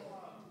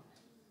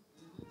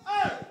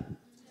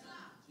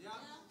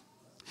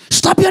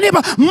 Slap your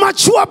neighbor.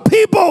 Mature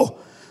people,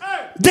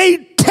 they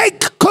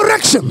take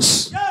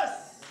corrections.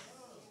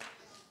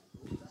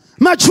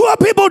 Mature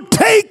people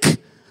take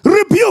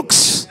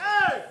rebukes.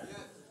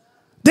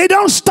 They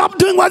don't stop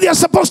doing what they are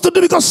supposed to do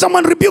because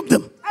someone rebuked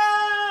them.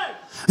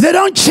 They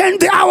don't change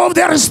the hour of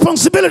their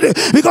responsibility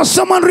because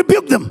someone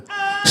rebuked them.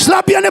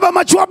 Slap your neighbor.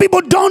 Mature people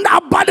don't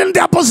abandon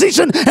their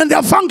position and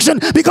their function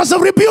because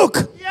of rebuke.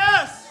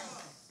 Yes.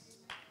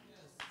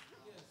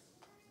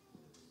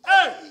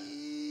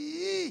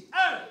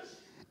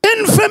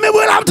 Infamy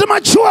will have to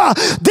mature.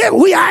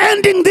 We are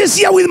ending this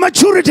year with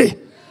maturity.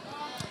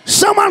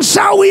 Someone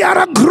shout, we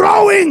are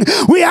growing.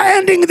 We are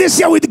ending this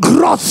year with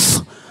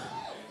growth.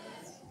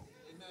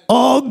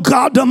 Oh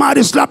God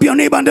Almighty, slap your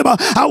neighbor and neighbor.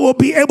 I will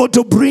be able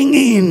to bring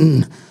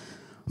in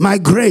my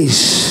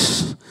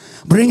grace,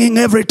 bring in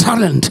every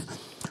talent,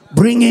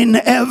 bring in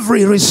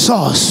every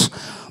resource,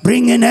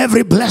 bring in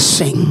every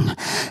blessing.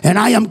 And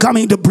I am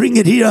coming to bring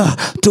it here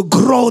to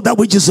grow that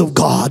which is of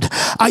God.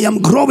 I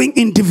am growing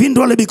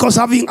individually because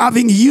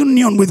having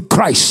union with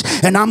Christ.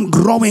 And I'm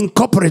growing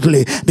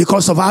corporately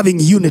because of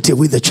having unity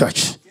with the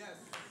church.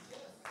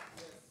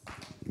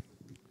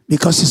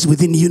 Because it's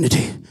within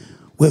unity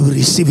where we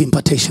receive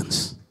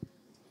impartations.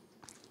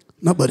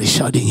 Nobody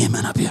shouting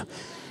amen up here.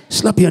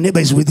 Slap your neighbor.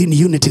 Is within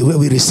unity where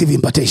we receive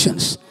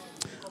impartations.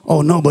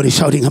 Oh, nobody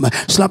shouting amen.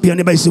 Slap your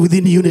neighbor. Is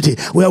within unity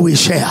where we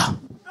share.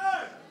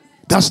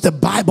 Thus the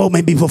Bible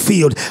may be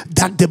fulfilled,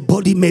 that the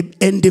body may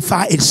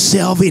edify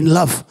itself in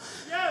love.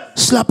 Yes.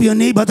 Slap your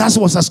neighbor. That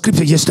was a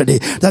scripture yesterday.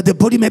 That the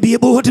body may be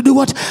able to do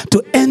what?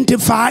 To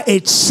edify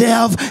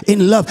itself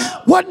in love.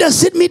 What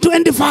does it mean to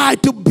edify?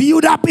 To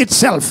build up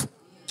itself.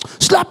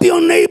 Slap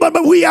your neighbor.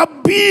 But we are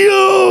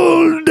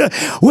built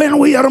when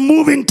we are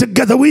moving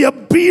together. We are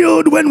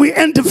built when we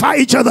edify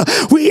each other.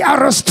 We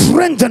are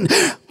strengthened.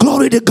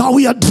 Glory to God.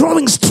 We are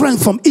drawing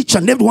strength from each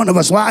and every one of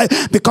us. Why?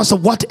 Because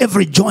of what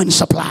every joint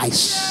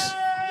supplies.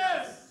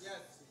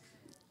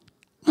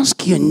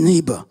 Ask your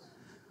neighbor.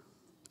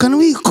 Can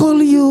we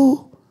call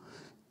you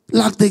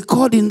like they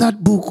called in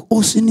that book,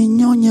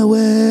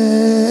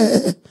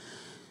 Osininyonyewe?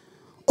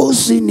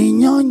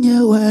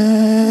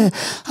 Osininyonyewe.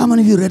 How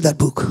many of you read that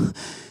book?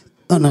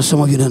 Oh no, some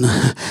of you don't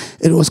know.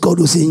 It was called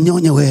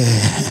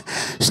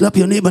Osininyonyewe. Slap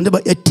your neighbor,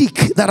 a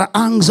tick that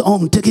hangs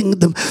on, taking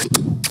them.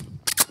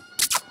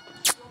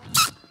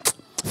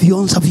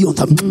 And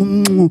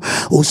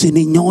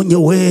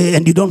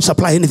you don't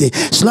supply anything.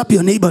 Slap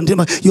your neighbor and tell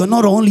him, you are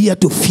not only here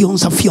to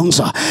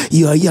fionsa,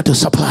 you are here to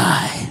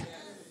supply.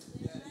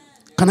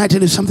 Can I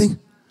tell you something?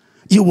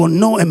 You will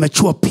know a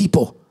mature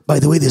people by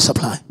the way they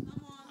supply.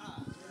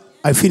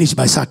 I finished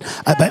by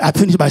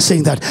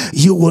saying that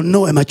you will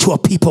know a mature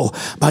people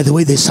by the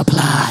way they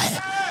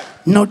supply,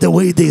 not the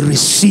way they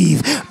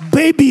receive.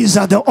 Babies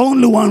are the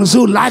only ones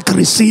who like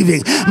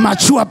receiving.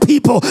 Mature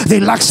people, they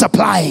like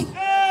supplying.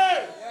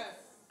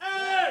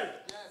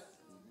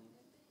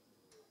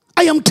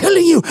 I am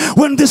telling you,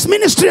 when this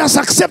ministry has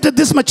accepted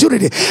this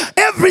maturity,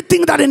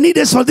 everything that it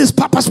needs for this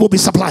purpose will be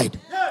supplied.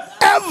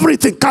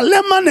 Everything.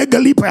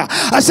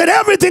 I said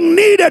everything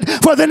needed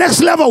for the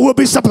next level will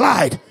be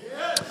supplied.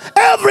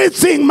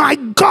 Everything, my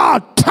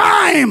God,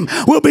 time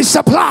will be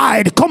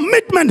supplied.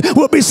 Commitment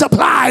will be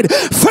supplied.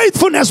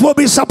 Faithfulness will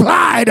be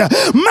supplied.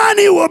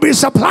 Money will be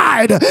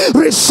supplied.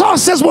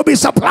 Resources will be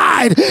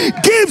supplied.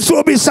 Gifts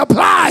will be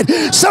supplied.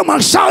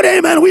 Someone shout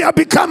amen. We have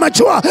become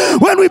mature.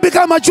 When we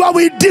become mature,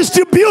 we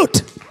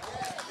distribute.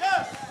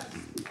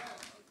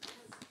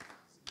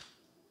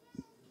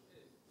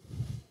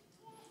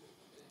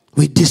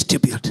 We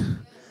distribute.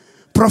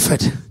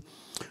 Prophet,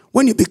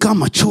 when you become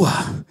mature,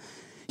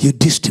 you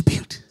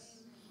distribute.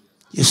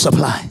 You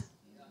supply.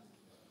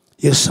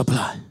 You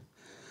supply.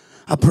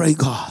 I pray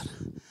God.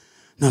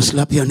 Now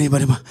slap your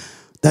neighbor.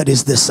 That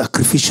is the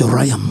sacrificial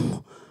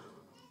realm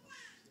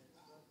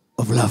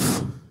of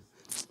love.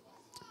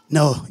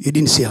 No, you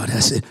didn't see what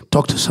I said.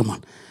 Talk to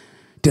someone.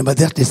 But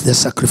that is the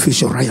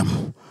sacrificial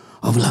realm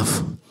of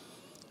love.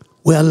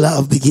 Where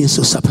love begins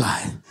to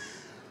supply.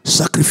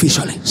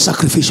 Sacrificially.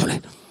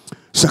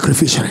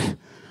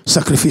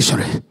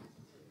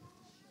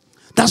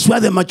 That's where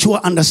the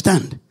mature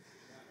understand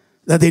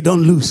that they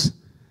don't lose.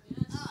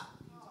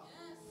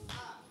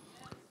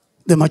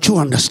 The mature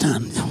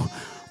understand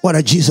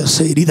what Jesus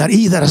said. He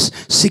that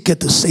seeketh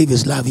to save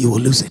his life, you will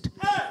lose it.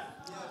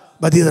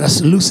 But he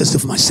that loses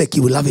it for my sake,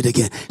 you will have it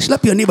again.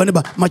 Slap your neighbor.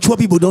 Mature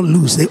people don't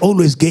lose. They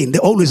always gain. They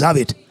always have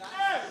it.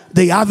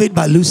 They have it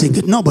by losing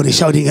it. Nobody's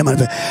shouting amen.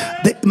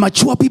 The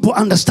mature people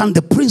understand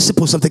the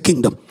principles of the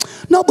kingdom.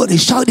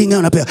 Nobody's shouting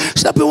amen.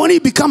 When you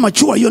become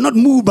mature, you're not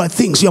moved by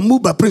things. You're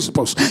moved by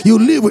principles. You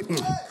live with...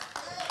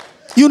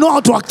 You know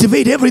how to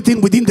activate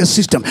everything within the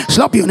system.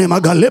 Slap your name.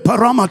 Slap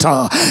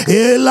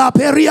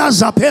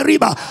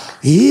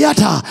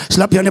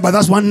your neighbor.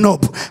 That's one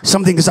knob.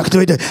 Something is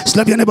activated.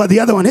 Slap your neighbor. The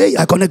other one. Hey,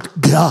 I connect.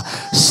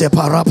 Slap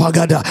your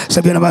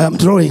neighbor. I'm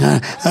throwing.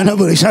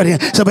 Nobody shouting.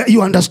 So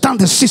you understand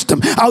the system,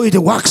 how it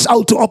works,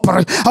 how to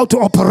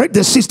operate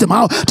the system,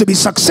 how to be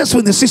successful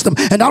in the system,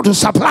 and how to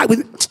supply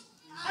with.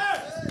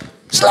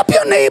 Slap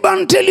your neighbor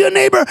and tell your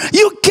neighbor,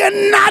 you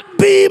cannot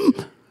be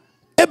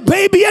a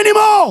baby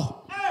anymore.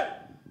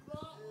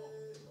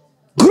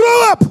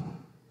 Grow up.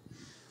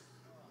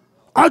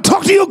 I'll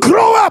talk to you.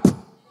 Grow up.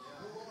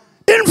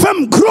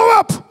 Infirm, grow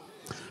up.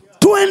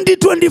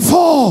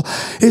 2024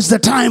 is the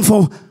time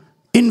for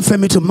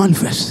infamy to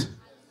manifest.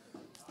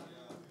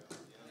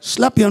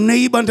 Slap your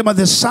neighbor and tell me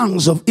the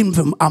sons of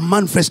infamy are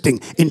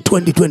manifesting in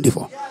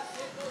 2024.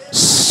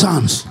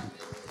 Sons.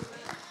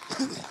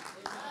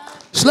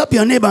 Slap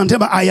your neighbor and tell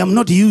me I am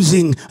not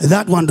using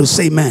that one to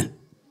say man.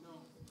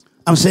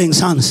 I'm saying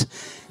sons.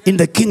 In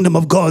the kingdom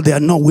of God there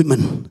are no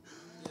women.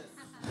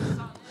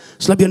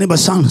 Slap your neighbor,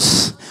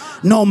 sons.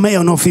 No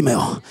male, no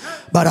female,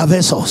 but a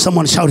vessel.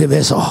 Someone shouted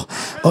vessel.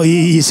 Oh,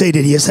 he said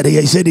it yesterday.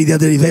 He said it the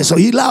other day, vessel.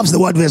 He loves the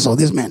word vessel,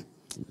 this man.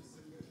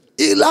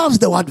 He loves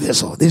the word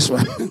vessel, this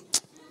one.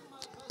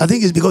 I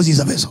think it's because he's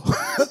a vessel.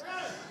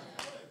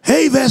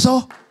 Hey,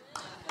 vessel.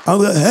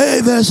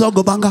 Hey, vessel,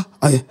 Gobanga.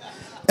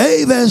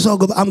 Hey, vessel,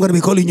 Gobanga. I'm going to be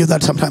calling you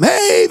that sometime.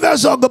 Hey,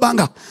 vessel,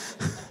 Gobanga.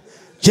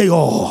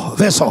 J.O.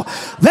 Vessel.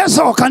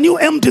 Vessel, can you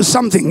empty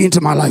something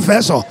into my life?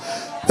 Vessel.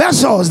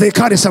 Vessels, they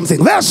carry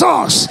something.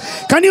 Vessels,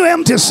 can you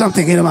empty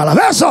something into my life?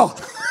 Vessel.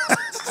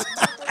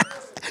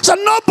 It's a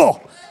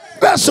noble.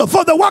 vessel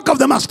for the work of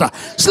the master.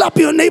 Slap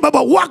your neighbor,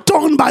 but worked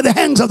on by the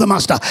hands of the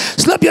master.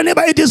 Slap your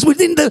neighbor. It's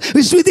within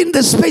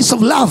the space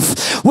of love,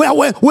 where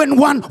when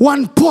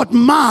one pot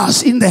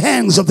mars in the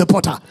hands of the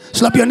potter.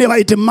 Slap your neighbor.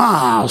 It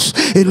mars.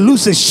 It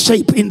loses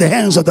shape in the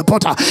hands of the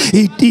potter.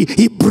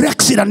 He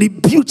breaks it and he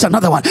builds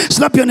another one.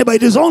 Slap your neighbor.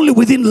 It is only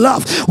within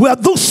love where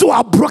those who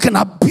are broken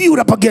are built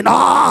up again.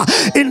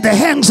 In the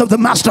hands of the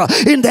master,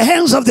 in the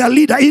hands of their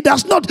leader. He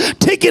does not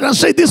take it and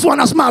say, this one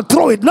has mouth,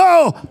 throw it.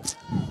 No.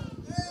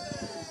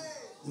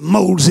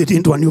 Molds it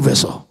into a new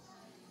vessel.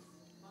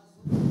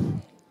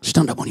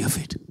 Stand up on your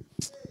feet.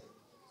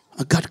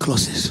 God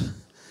closes.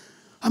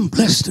 I'm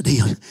blessed today.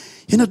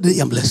 You know, today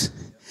I'm blessed.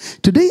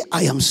 Today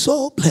I am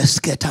so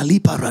blessed.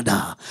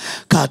 Ketaliparada,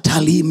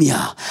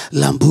 Katalimia,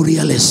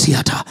 Lamburia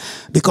Lesiata.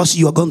 Because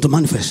you are going to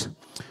manifest.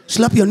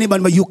 Slap your neighbor,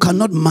 but you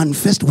cannot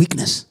manifest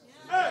weakness.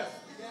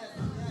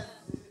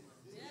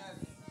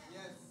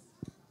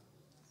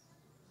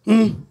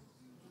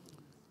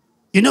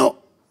 You know,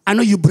 I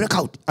know you break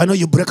out. I know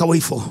you break away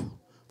for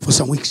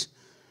some weeks.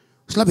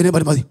 Slap your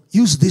neighbor, but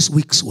use these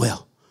weeks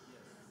well.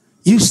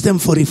 Use them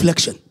for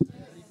reflection.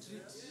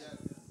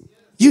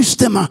 Use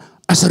them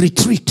as a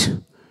retreat,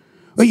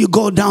 where you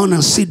go down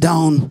and sit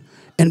down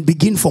and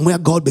begin from where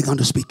God began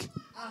to speak.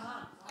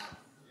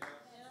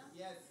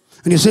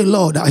 And you say,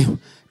 Lord,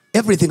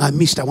 everything I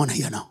missed, I want to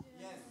hear now.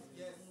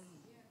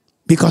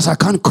 Because I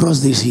can't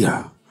cross this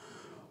here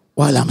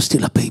while I'm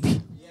still a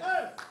baby.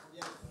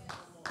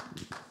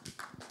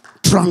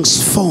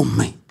 Transform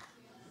me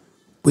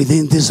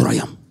within this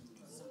realm.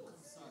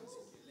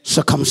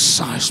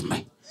 Circumcise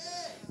me.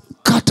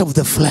 Cut off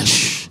the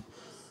flesh.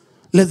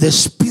 Let the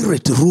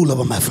spirit rule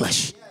over my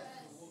flesh.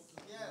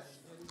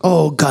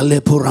 Oh,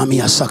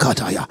 Galepuramia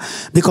Sakataya.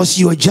 Because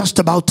you are just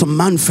about to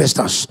manifest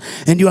us.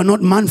 And you are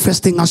not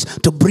manifesting us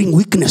to bring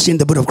weakness in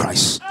the body of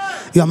Christ.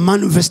 You are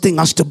manifesting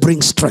us to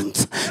bring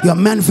strength. You are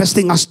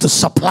manifesting us to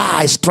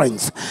supply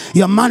strength.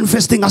 You are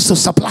manifesting us to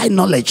supply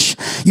knowledge.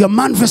 You are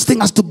manifesting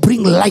us to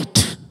bring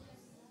light.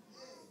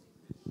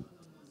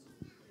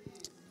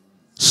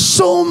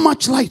 So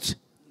much light.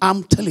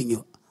 I'm telling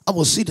you. I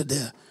was seated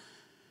there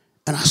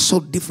and I saw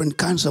different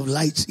kinds of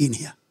lights in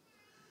here.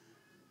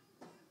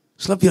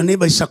 Slap your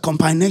neighbor. It's a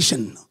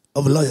combination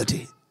of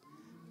loyalty.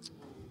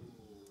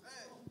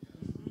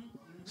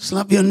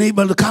 Slap your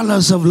neighbor. The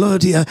colors of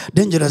loyalty are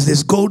dangerous.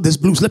 There's gold, there's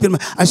blue. Slap your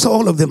neighbor. I saw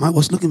all of them. I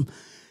was looking.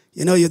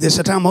 You know, there's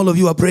a time all of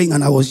you are praying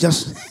and I was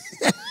just...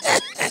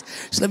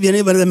 Slap your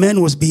neighbor. The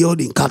man was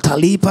beholding.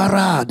 Katali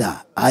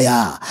parada.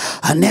 Aya.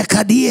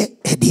 Anekadie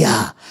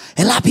edia.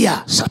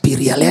 Elapia.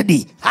 Sapiria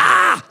ledi.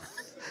 Ah!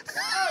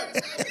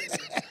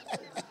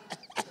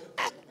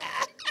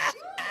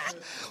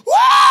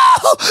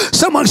 Woo!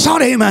 Someone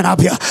shout amen up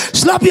here.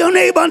 Slap your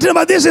neighbor and tell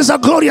him, this is a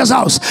glorious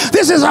house.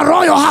 This is a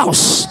royal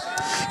house.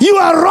 You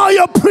are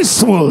royal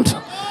priesthood.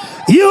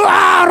 You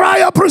are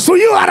royal priesthood.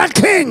 You are the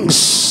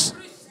kings.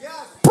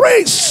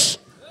 Priests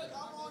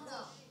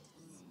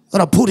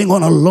that are putting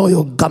on a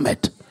loyal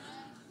garment.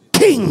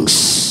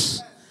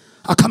 Kings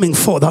are coming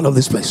forth out of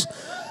this place.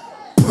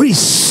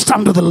 Priests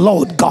under the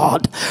Lord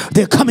God,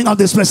 they're coming out of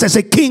this place. They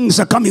say kings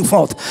are coming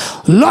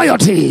forth.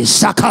 Loyalty,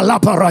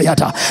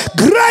 sakalaparayata.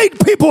 Great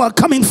people are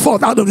coming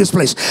forth out of this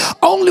place.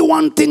 Only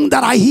one thing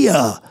that I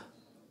hear: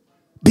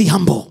 be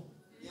humble.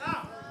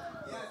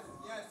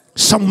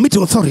 Submit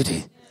to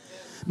authority.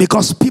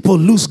 Because people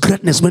lose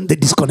greatness when they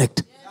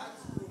disconnect.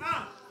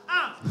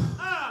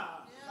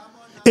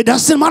 It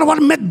doesn't matter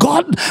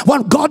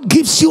what God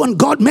gives you and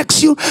God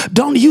makes you.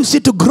 Don't use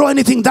it to grow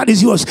anything that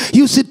is yours.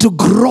 Use it to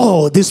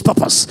grow this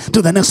purpose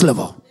to the next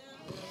level.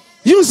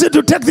 Use it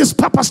to take this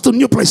purpose to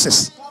new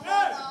places.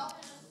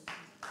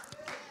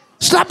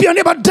 Slap your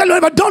neighbor, tell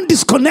your neighbor, don't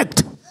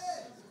disconnect.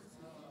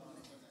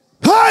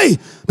 Hey,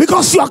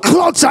 because your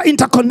clothes are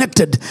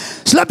interconnected.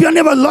 Slap your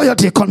neighbor,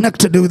 loyalty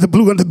connected with the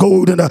blue and the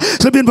gold. And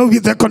slap your neighbor,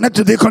 they're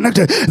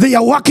connected. They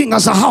are working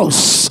as a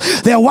house.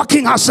 They are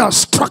working as a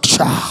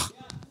structure.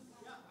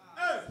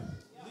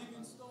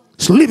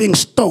 It's living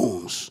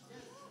stones.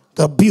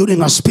 They're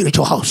building a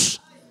spiritual house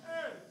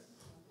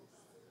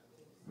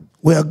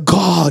where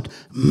God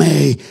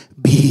may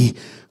be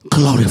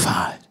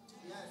glorified.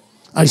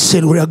 I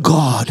said where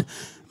God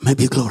may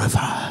be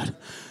glorified.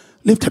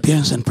 Lift up your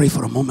hands and pray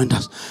for a moment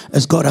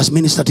as God has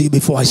ministered to you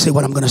before I say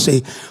what I'm going to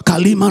say.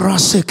 Kalima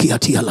raseki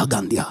atia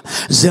lagandia.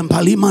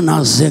 Zempalima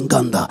na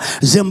zenganda.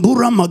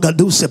 Zembura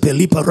magaduse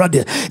pelipa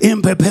rade.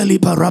 Impepeli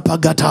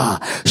parapagata.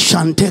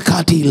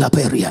 Shantekati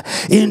laperia.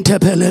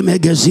 Intepele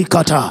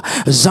megezikata.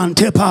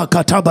 Zantepa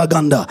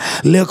katabaganda.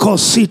 Leko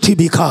siti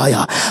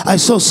bikaya. I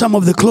saw some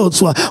of the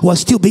clothes were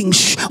still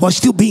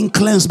being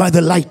cleansed by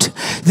the light.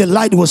 The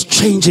light was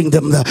changing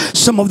them.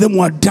 Some of them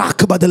were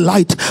dark, but the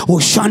light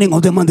was shining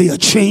on them and they are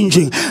changed.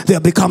 changing. They are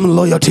becoming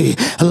loyalty.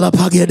 La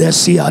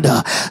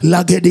pagedesiada,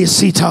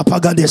 lagedesita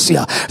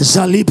pagadesia,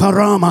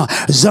 zaliparama,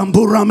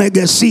 zamburame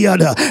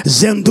gesiada,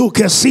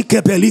 zenduke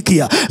sike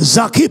pelikia,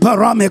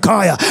 zakiparame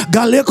kaya,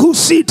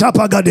 galekusita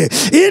pagade,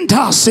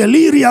 inta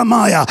seliria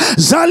maya,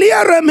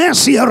 zalia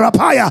remesia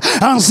rapaya,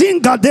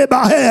 anzinga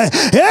debahe,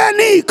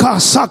 enika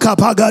saka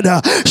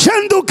pagada,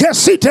 shenduke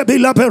site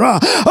bilapera.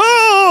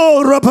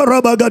 Oh,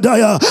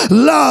 raparabagadaya.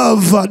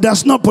 Love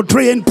does not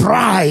portray in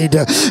pride.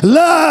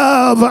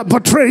 Love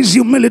portrays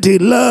humility.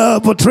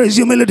 Love portrays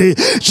humility.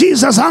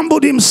 Jesus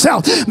humbled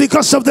himself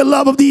because of the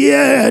love of the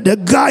earth. The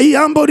guy, he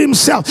humbled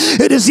himself.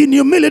 It is in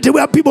humility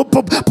where people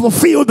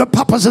fulfill the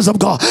purposes of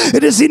God.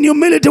 It is in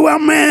humility where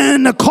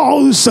man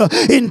calls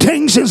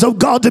intentions of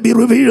God to be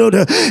revealed.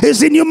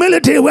 It's in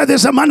humility where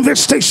there's a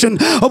manifestation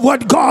of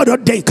what God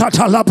ordained.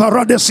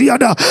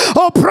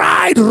 Oh,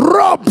 pride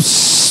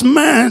robs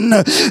man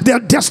their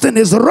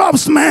destinies,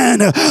 robs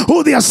man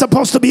who they are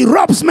supposed to be,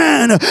 robs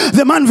man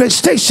the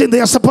manifestation they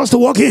are supposed to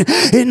walk in.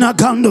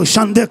 Agando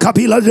shande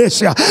kapila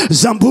desia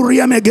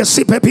zamburia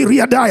megesipe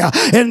piriadaya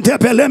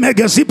entepele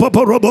megesipo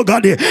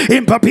porobogade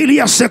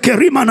impapilia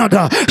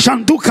sekerimanada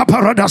shanduka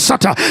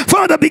paradasata.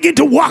 Father, begin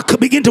to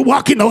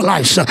walk in our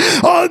lives.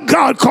 Oh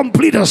God,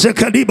 complete us.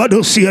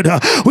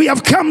 We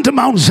have come to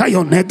Mount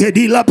Zion in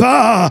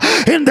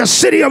the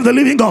city of the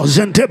living God,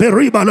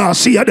 Zimburama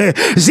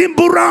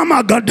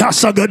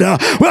Gadasagada,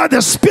 where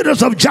the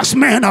spirits of just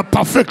men are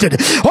perfected.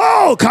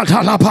 Oh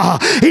Katalapa,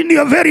 in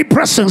your very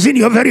presence, in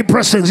your very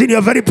presence, in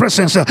your very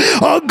presence.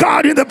 Oh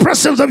God, in the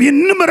presence of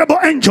innumerable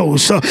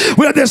angels,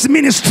 where there's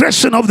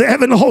ministration of the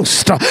heaven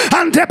host.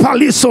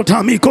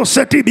 Antepalisotamiko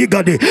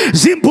setibigade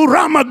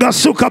Zimburama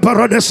Gasuka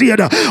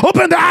Paradesiada.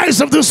 Open the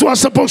eyes of those who are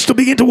supposed to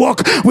begin to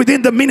walk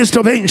within the ministry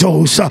of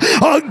angels.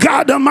 Oh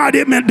God,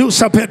 Amadi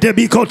Medusa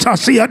Petebiko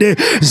Tasiade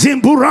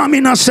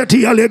Zimburamina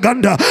Seti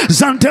Aleganda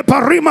Zante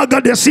Parima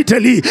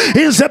Gadesiteli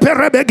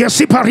Inzeperebege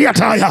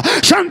Sipariataya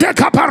Shante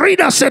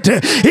Kaparida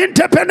Sete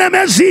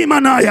Intepenemezi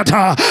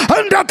Manayata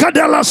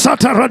Andakadela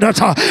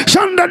Sataradata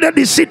Shanda de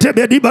Disite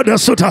Bedibada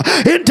Suta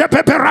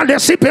Intepeperade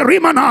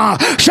Siperimana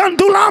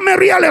Shandula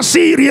Meriale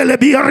Siriele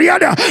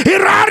Biariada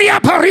Iraria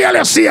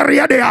Pariale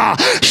Siriadea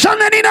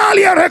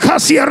Shaneninalia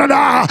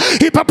Recasierada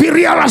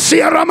Ipapiria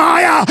Sierra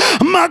Maya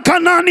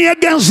Makanani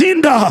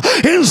Genzinda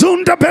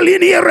Inzunda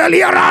Pelini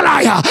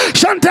Reliaralaya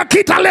Shanta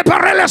Kita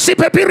Leparele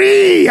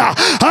Sipepiria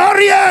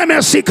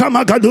Arieme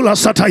Sikamagadula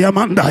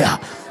Satayamandaya.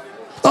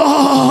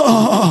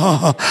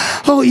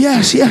 Oh,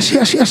 yes. In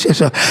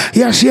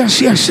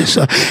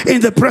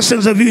the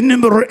presence of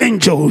innumerable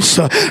angels,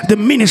 the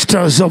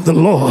ministers of the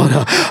Lord.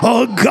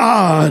 Oh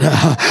God,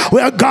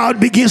 where God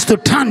begins to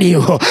turn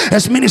you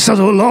as ministers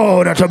of the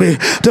Lord to be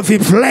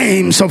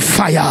flames of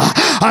fire,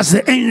 as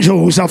the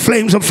angels are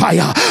flames of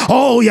fire.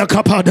 Oh,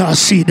 Yakapada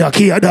Sida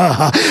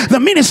Kiada, the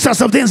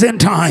ministers of this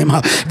end time.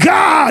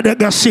 God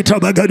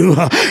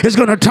is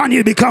going to turn you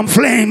to become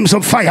flames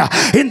of fire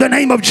in the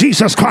name of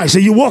Jesus Christ.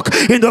 You walk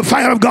in the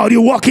fire of God.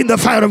 You walk in the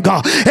fire of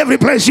God. Every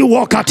place you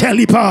walk, I tell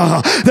you,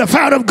 the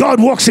fire of God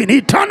walks in.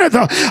 He turneth.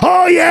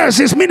 Oh yes,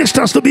 his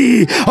ministers to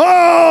be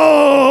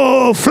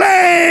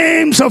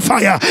flames of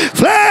fire,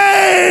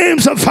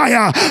 flames of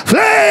fire,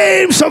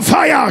 flames of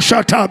fire.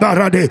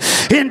 Shatabarade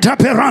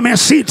intaperame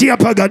sitia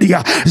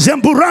pagadia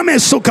zemburame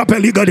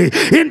sukapeligade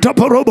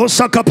intaporobo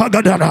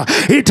sakapagadara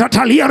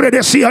itatalia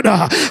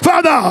redesiada.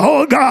 Father,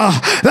 oh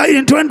God, that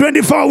in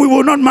 2024 we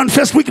will not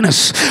manifest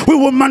weakness. We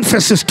will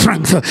manifest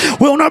strength.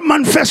 We will not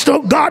manifest,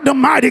 oh God, the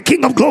mighty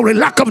King of glory,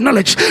 lack of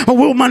knowledge, but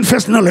we will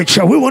manifest knowledge.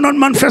 We will not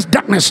manifest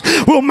darkness.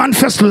 We will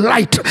manifest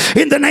light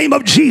in the name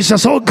of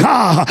Jesus. Oh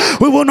God,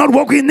 we will not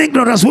walk in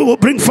ignorance. We will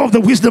bring forth the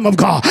wisdom of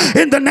God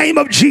in the name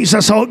of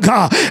Jesus. Oh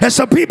God, as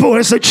a people,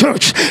 as a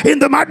church, in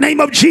the mighty name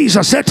of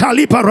Jesus,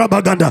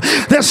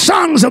 the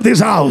sons of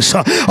this house,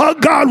 oh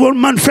God, will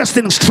manifest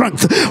in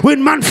strength, will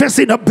manifest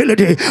in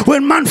ability,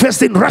 will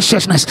manifest in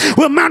righteousness,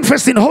 will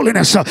manifest in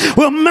holiness,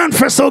 will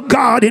manifest, oh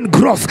God, in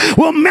growth,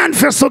 will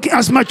manifest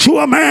as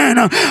mature men,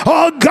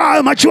 oh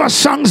God, mature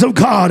sons of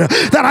God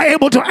that are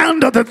able to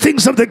handle the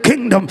things of the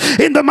kingdom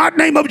in the mighty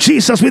name of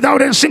Jesus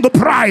without any single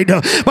pride,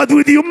 but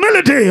with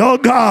humility. Oh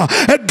God,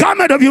 a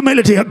garment of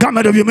humility, a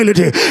garment of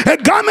humility, a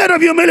garment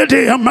of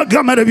humility, a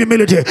garment of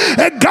humility, a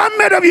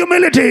garment of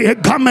humility, a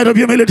garment of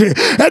humility,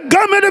 a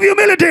garment of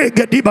humility.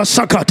 Gediba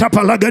saka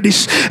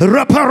tapalagadis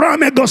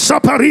raparame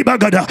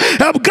gosaparibagada.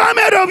 A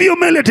garment of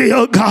humility,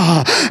 oh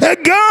God, a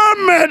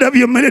garment of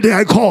humility.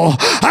 I call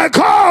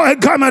a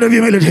garment of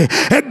humility,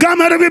 a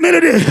garment of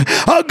humility.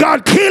 Oh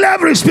God, kill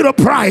every spirit of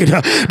pride,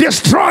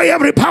 destroy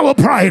every power of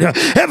pride,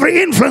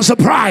 every influence of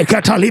pride.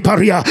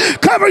 Kataliparia,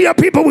 cover your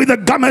people with the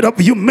garment of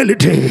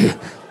humility.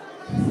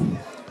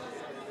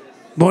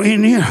 But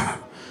in here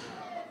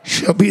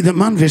shall be the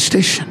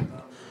manifestation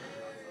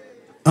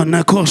of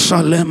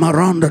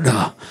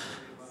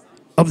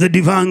the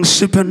divine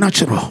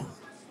supernatural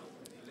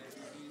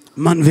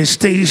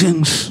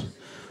manifestations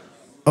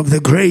of the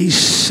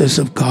graces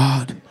of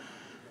God,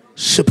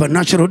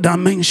 supernatural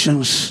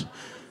dimensions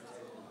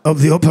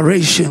of the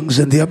operations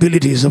and the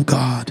abilities of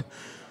God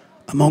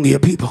among your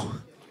people.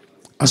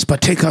 as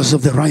partakers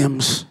of the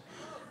realms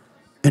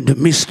and the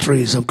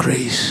mysteries of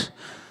grace,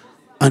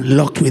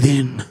 unlocked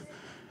within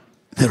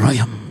the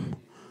realm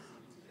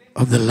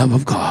of the love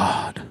of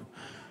God.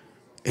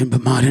 In the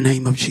mighty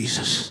name of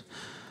Jesus,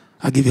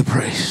 I give you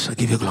praise, I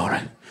give you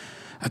glory,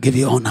 I give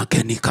you honor.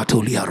 Keni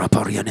katulia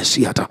raparia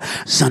nesiata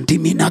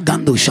zantimina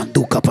gandu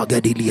shanduka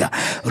pagadilia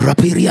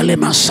rapiria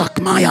lema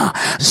sakmaya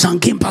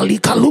zankimpali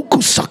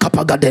kaluku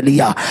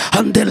sakapagadelia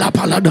andela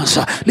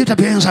paladansa. Lift up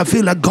your hands. I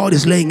feel like God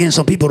is laying hands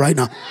on people right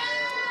now.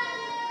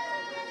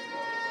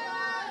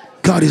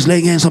 God is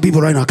laying hands on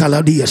people right now.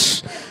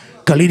 Kaladias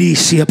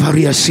Kalidisia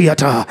paria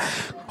siata.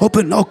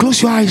 Open or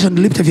close your eyes and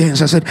lift up your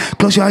hands. I said,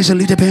 close your eyes and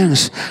lift up your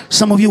hands.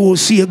 Some of you will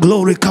see a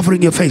glory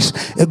covering your face,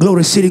 a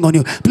glory sitting on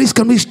you. Please,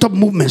 can we stop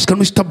movements? Can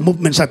we stop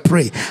movements? I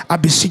pray. I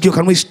beseech you,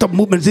 can we stop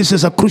movements? This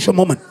is a crucial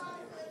moment.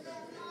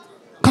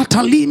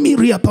 Katalimi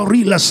ria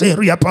parila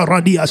seria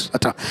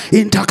paradiasata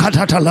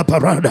intakatata la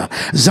parada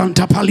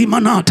zanta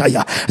palimanata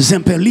ya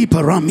zempeli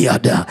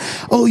paramiada.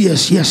 Oh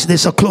yes,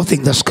 there's a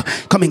clothing that's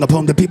coming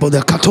upon the people. The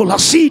katola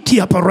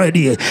sitia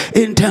paradi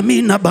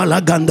intamina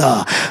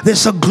balaganda.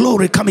 There's a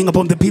glory coming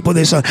upon the people.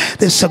 There's a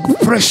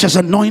precious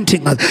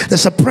anointing.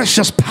 There's a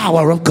precious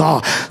power of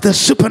God. The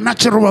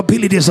supernatural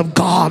abilities of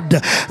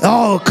God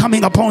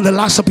coming upon the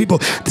lives of people.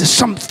 There's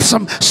some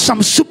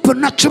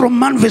supernatural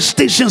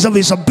manifestations of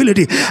His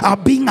ability are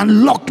being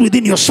unlocked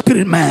within your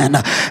spirit, man.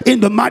 In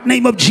the mighty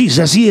name of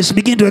Jesus, He is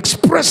beginning to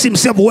express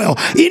Himself well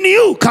in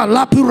you.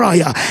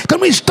 Kalapuraya. Can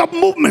we stop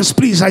movements,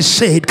 please? I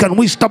said, can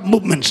we stop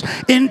movements?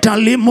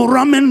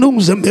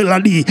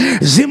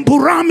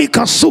 Zimpurami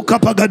kasuka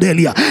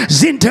pagadelia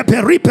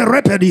zinteperipe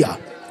repedia.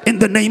 In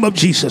the name of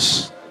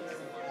Jesus,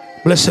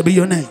 blessed be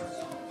your name.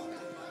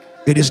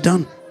 It is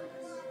done.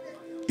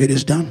 It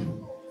is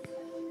done.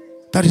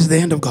 That is the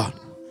hand of God.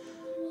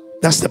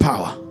 That's the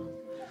power.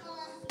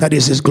 That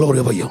is His glory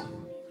over you.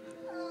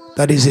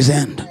 That is His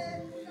end.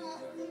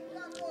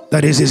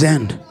 That is His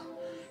end.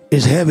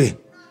 It's heavy.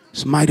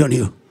 It's might on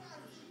you.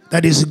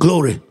 That is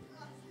glory.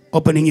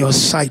 Opening your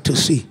sight to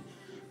see.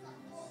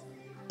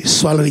 It's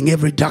swallowing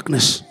every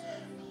darkness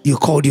you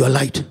called your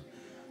light.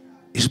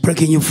 It's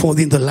breaking you forth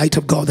in the light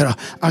of God that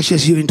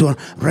ushers you into a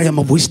realm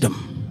of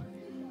wisdom.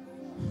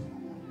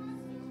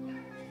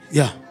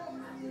 Yeah.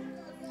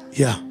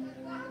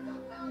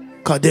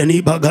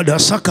 Kadeni bagada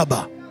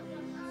sakaba.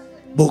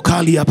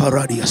 Bokalia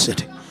paradia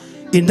city.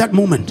 In that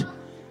moment,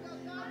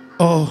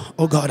 oh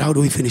God, how do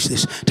we finish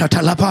this?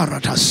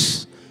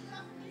 Tatalaparatas.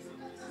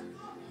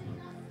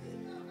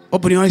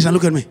 Open your eyes and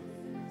look at me.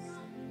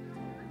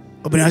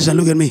 Open your eyes and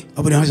look at me.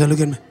 Open your eyes and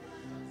look at me.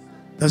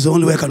 That's the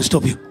only way I can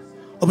stop you.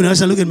 Open your eyes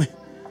and look at me.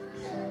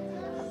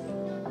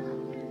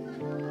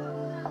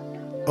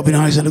 Open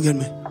your eyes and look at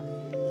me.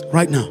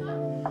 Right now.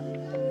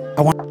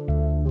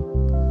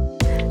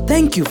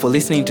 Thank you for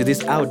listening to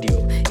this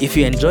audio. If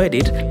you enjoyed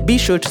it, be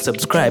sure to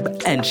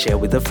subscribe and share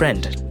with a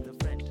friend.